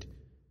Spirit,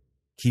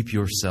 keep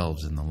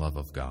yourselves in the love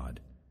of God,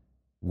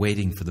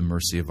 waiting for the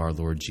mercy of our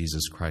Lord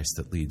Jesus Christ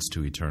that leads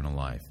to eternal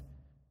life.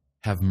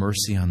 Have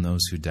mercy on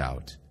those who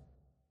doubt.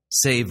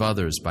 Save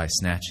others by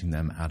snatching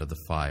them out of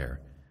the fire,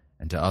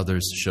 and to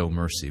others show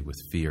mercy with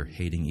fear,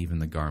 hating even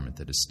the garment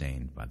that is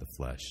stained by the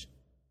flesh.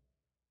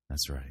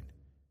 That's right.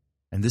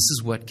 And this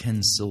is what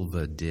Ken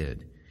Silva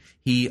did.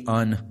 He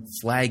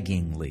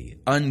unflaggingly,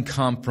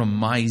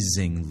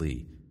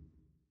 uncompromisingly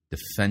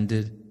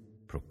defended,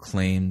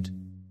 proclaimed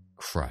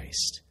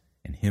Christ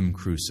and Him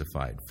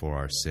crucified for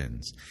our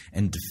sins,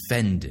 and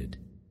defended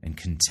and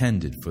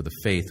contended for the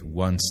faith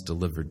once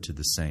delivered to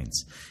the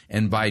saints.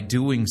 And by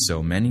doing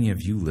so, many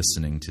of you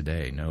listening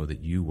today know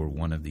that you were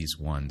one of these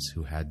ones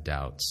who had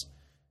doubts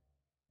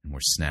and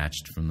were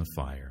snatched from the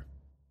fire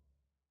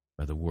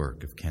by the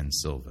work of Ken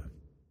Silva,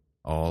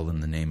 all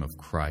in the name of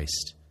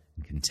Christ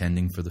and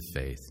contending for the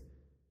faith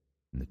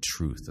and the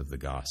truth of the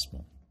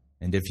gospel.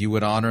 And if you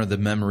would honor the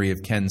memory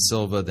of Ken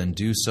Silva, then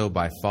do so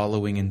by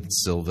following in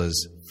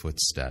Silva's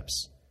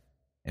footsteps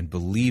and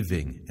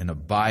believing and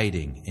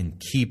abiding in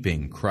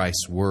keeping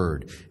Christ's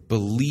word,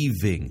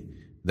 believing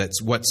that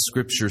what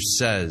Scripture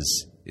says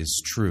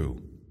is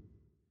true,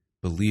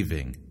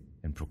 believing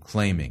and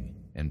proclaiming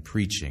and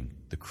preaching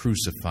the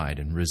crucified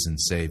and risen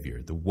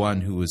Savior, the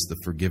one who is the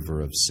forgiver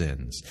of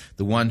sins,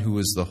 the one who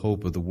is the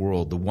hope of the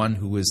world, the one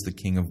who is the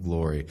King of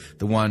glory,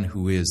 the one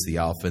who is the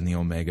Alpha and the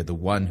Omega, the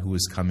one who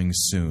is coming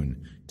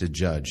soon to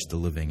judge the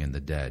living and the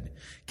dead.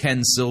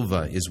 Ken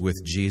Silva is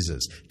with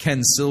Jesus.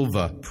 Ken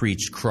Silva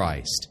preached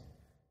Christ.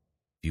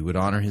 If you would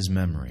honor his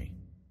memory,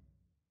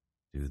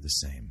 do the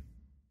same,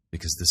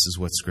 because this is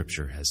what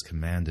Scripture has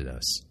commanded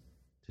us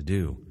to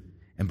do.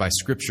 And by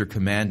Scripture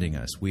commanding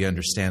us, we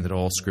understand that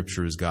all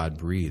Scripture is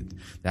God-breathed.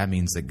 That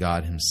means that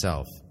God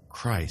Himself,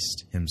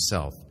 Christ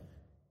Himself,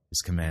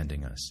 is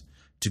commanding us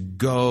to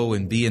go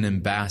and be an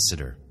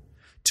ambassador,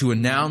 to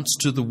announce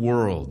to the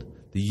world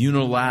the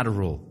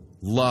unilateral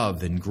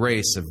love and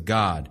grace of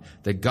God,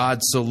 that God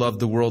so loved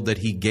the world that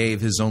he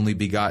gave his only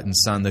begotten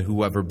Son, that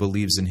whoever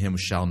believes in him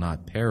shall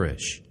not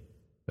perish,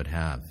 but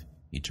have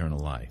eternal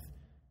life.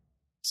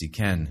 See,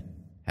 Ken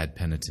had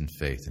penitent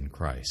faith in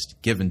Christ,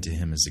 given to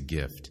him as a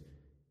gift,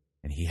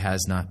 and he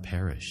has not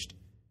perished.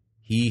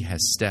 He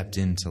has stepped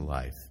into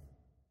life.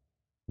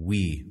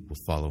 We will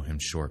follow him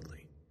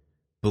shortly.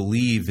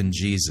 Believe in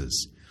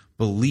Jesus.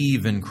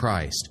 Believe in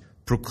Christ.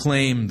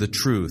 Proclaim the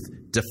truth.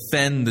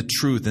 Defend the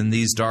truth in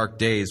these dark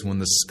days when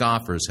the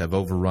scoffers have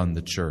overrun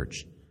the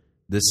church.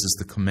 This is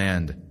the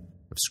command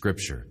of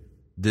Scripture.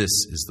 This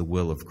is the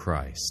will of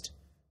Christ.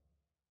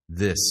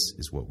 This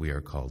is what we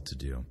are called to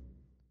do.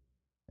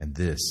 And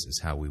this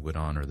is how we would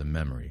honor the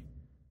memory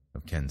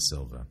of Ken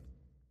Silva.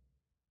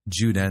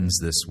 Jude ends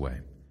this way.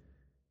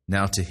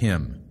 Now to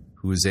him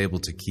who is able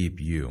to keep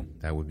you,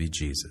 that would be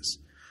Jesus,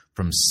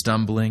 from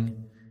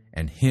stumbling,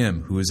 and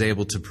him who is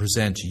able to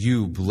present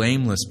you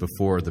blameless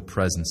before the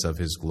presence of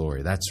his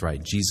glory. That's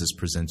right, Jesus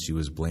presents you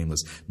as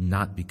blameless,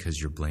 not because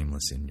you're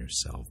blameless in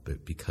yourself,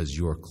 but because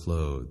you're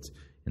clothed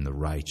in the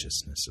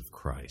righteousness of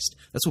Christ.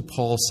 That's what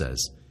Paul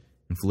says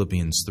in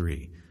Philippians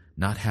 3,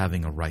 not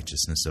having a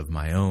righteousness of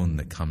my own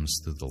that comes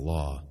through the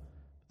law,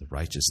 the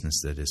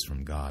righteousness that is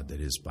from God,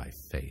 that is by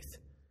faith.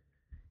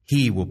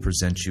 He will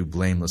present you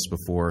blameless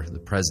before the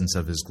presence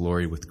of his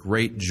glory with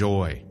great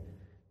joy.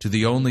 To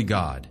the only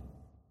God,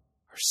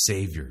 our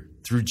Savior,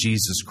 through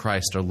Jesus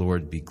Christ our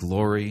Lord, be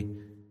glory,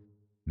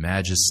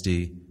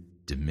 majesty,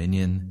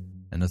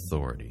 dominion, and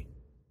authority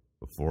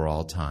before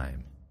all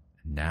time,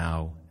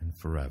 now and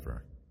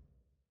forever.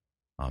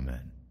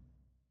 Amen.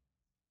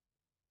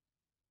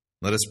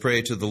 Let us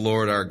pray to the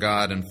Lord our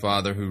God and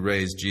Father who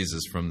raised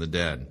Jesus from the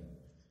dead.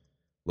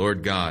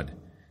 Lord God,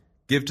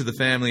 give to the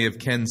family of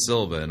Ken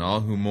Silva and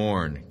all who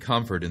mourn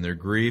comfort in their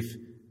grief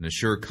and a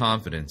sure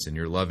confidence in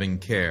your loving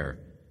care,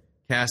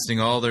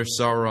 casting all their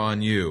sorrow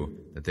on you,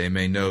 that they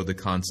may know the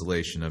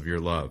consolation of your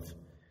love.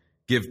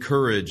 Give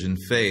courage and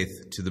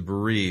faith to the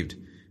bereaved,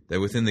 that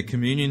within the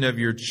communion of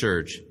your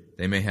church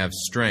they may have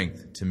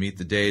strength to meet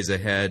the days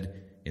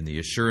ahead in the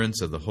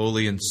assurance of the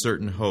holy and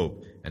certain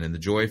hope and in the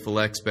joyful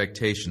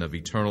expectation of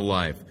eternal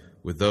life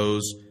with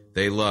those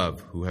they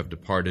love who have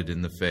departed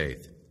in the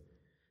faith.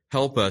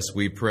 Help us,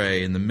 we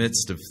pray, in the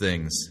midst of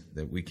things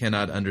that we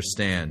cannot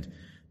understand,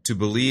 to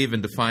believe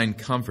and to find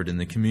comfort in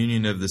the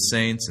communion of the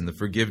saints and the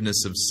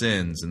forgiveness of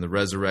sins and the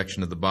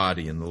resurrection of the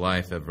body and the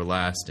life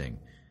everlasting.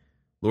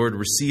 Lord,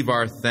 receive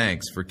our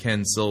thanks for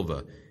Ken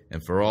Silva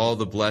and for all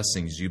the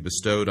blessings you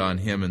bestowed on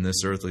him in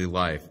this earthly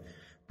life.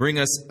 Bring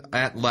us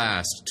at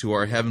last to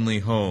our heavenly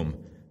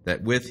home,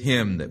 that with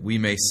him that we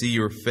may see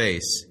your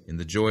face in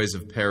the joys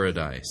of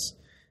paradise.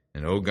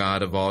 And, O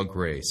God of all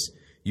grace,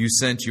 you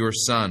sent your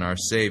Son, our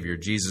Savior,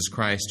 Jesus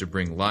Christ, to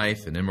bring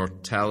life and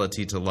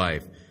immortality to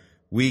life.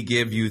 We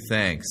give you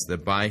thanks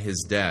that by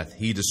his death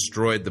he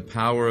destroyed the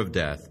power of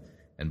death,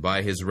 and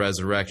by his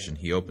resurrection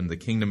he opened the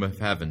kingdom of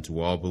heaven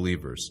to all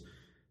believers.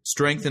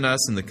 Strengthen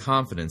us in the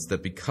confidence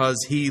that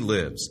because he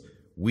lives,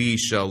 we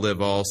shall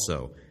live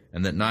also,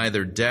 and that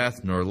neither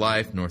death nor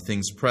life nor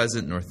things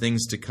present nor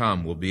things to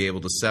come will be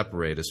able to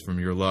separate us from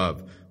your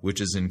love, which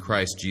is in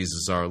Christ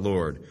Jesus our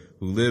Lord,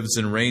 who lives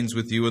and reigns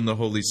with you in the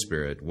Holy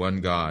Spirit, one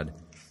God,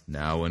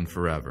 now and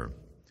forever.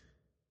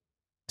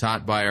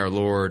 Taught by our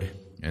Lord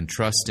and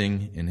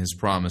trusting in his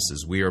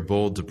promises, we are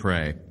bold to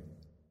pray,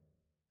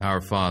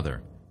 Our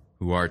Father,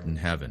 who art in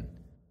heaven,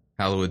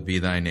 hallowed be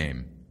thy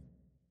name.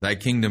 Thy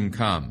kingdom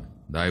come,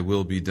 thy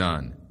will be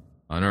done,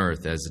 on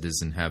earth as it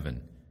is in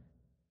heaven.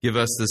 Give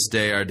us this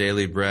day our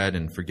daily bread,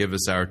 and forgive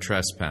us our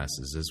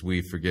trespasses, as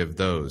we forgive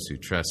those who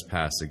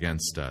trespass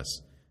against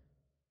us.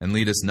 And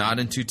lead us not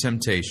into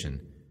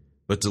temptation,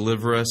 but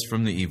deliver us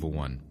from the evil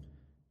one.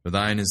 For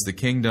thine is the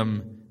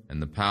kingdom,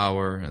 and the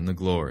power, and the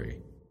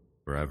glory,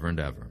 forever and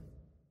ever.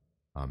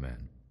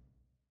 Amen.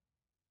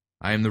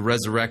 I am the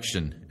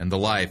resurrection and the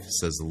life,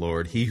 says the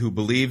Lord. He who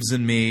believes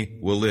in me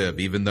will live,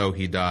 even though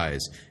he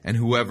dies. And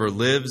whoever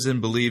lives and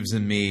believes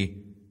in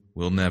me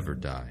will never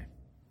die.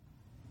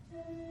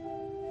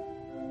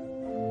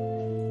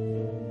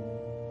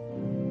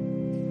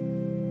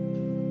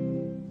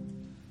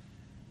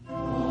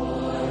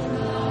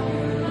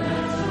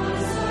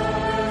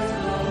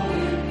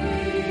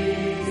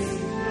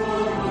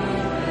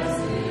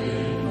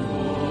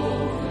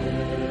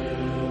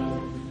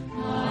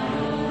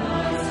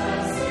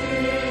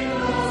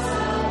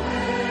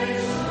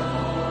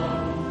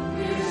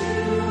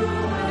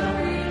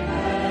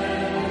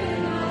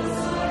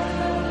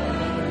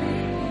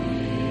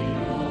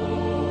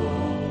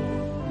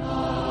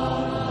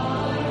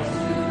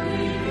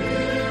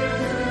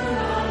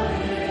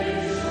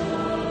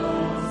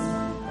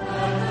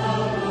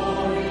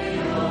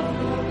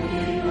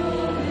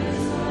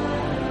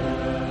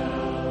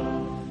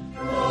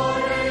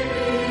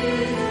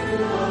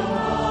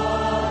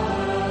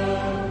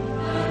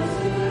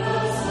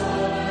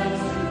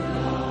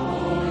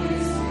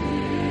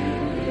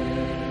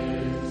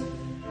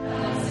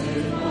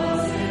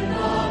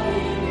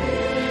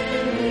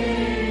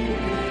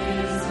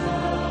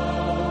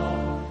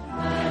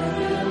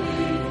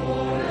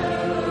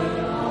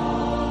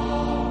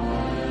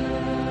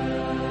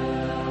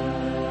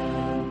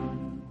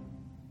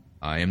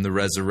 am the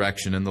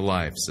resurrection and the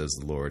life, says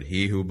the Lord.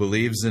 He who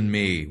believes in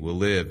me will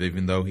live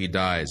even though he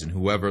dies, and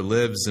whoever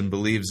lives and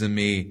believes in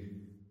me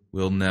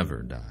will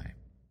never die.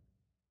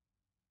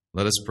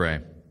 Let us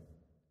pray.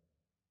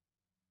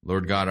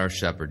 Lord God, our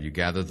shepherd, you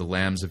gather the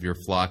lambs of your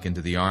flock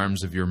into the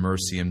arms of your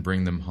mercy and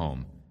bring them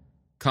home.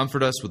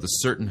 Comfort us with a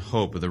certain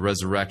hope of the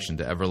resurrection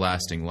to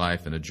everlasting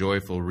life and a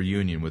joyful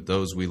reunion with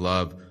those we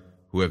love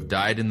who have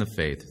died in the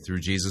faith through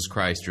Jesus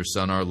Christ, your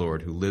Son, our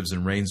Lord, who lives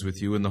and reigns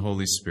with you in the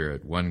Holy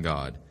Spirit, one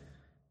God,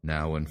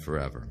 now and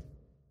forever.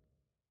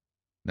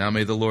 Now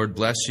may the Lord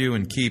bless you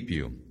and keep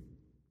you.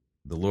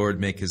 The Lord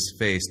make his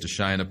face to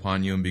shine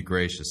upon you and be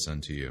gracious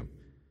unto you.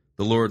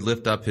 The Lord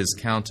lift up his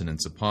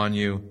countenance upon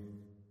you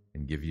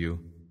and give you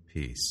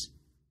peace.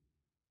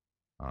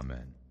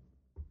 Amen.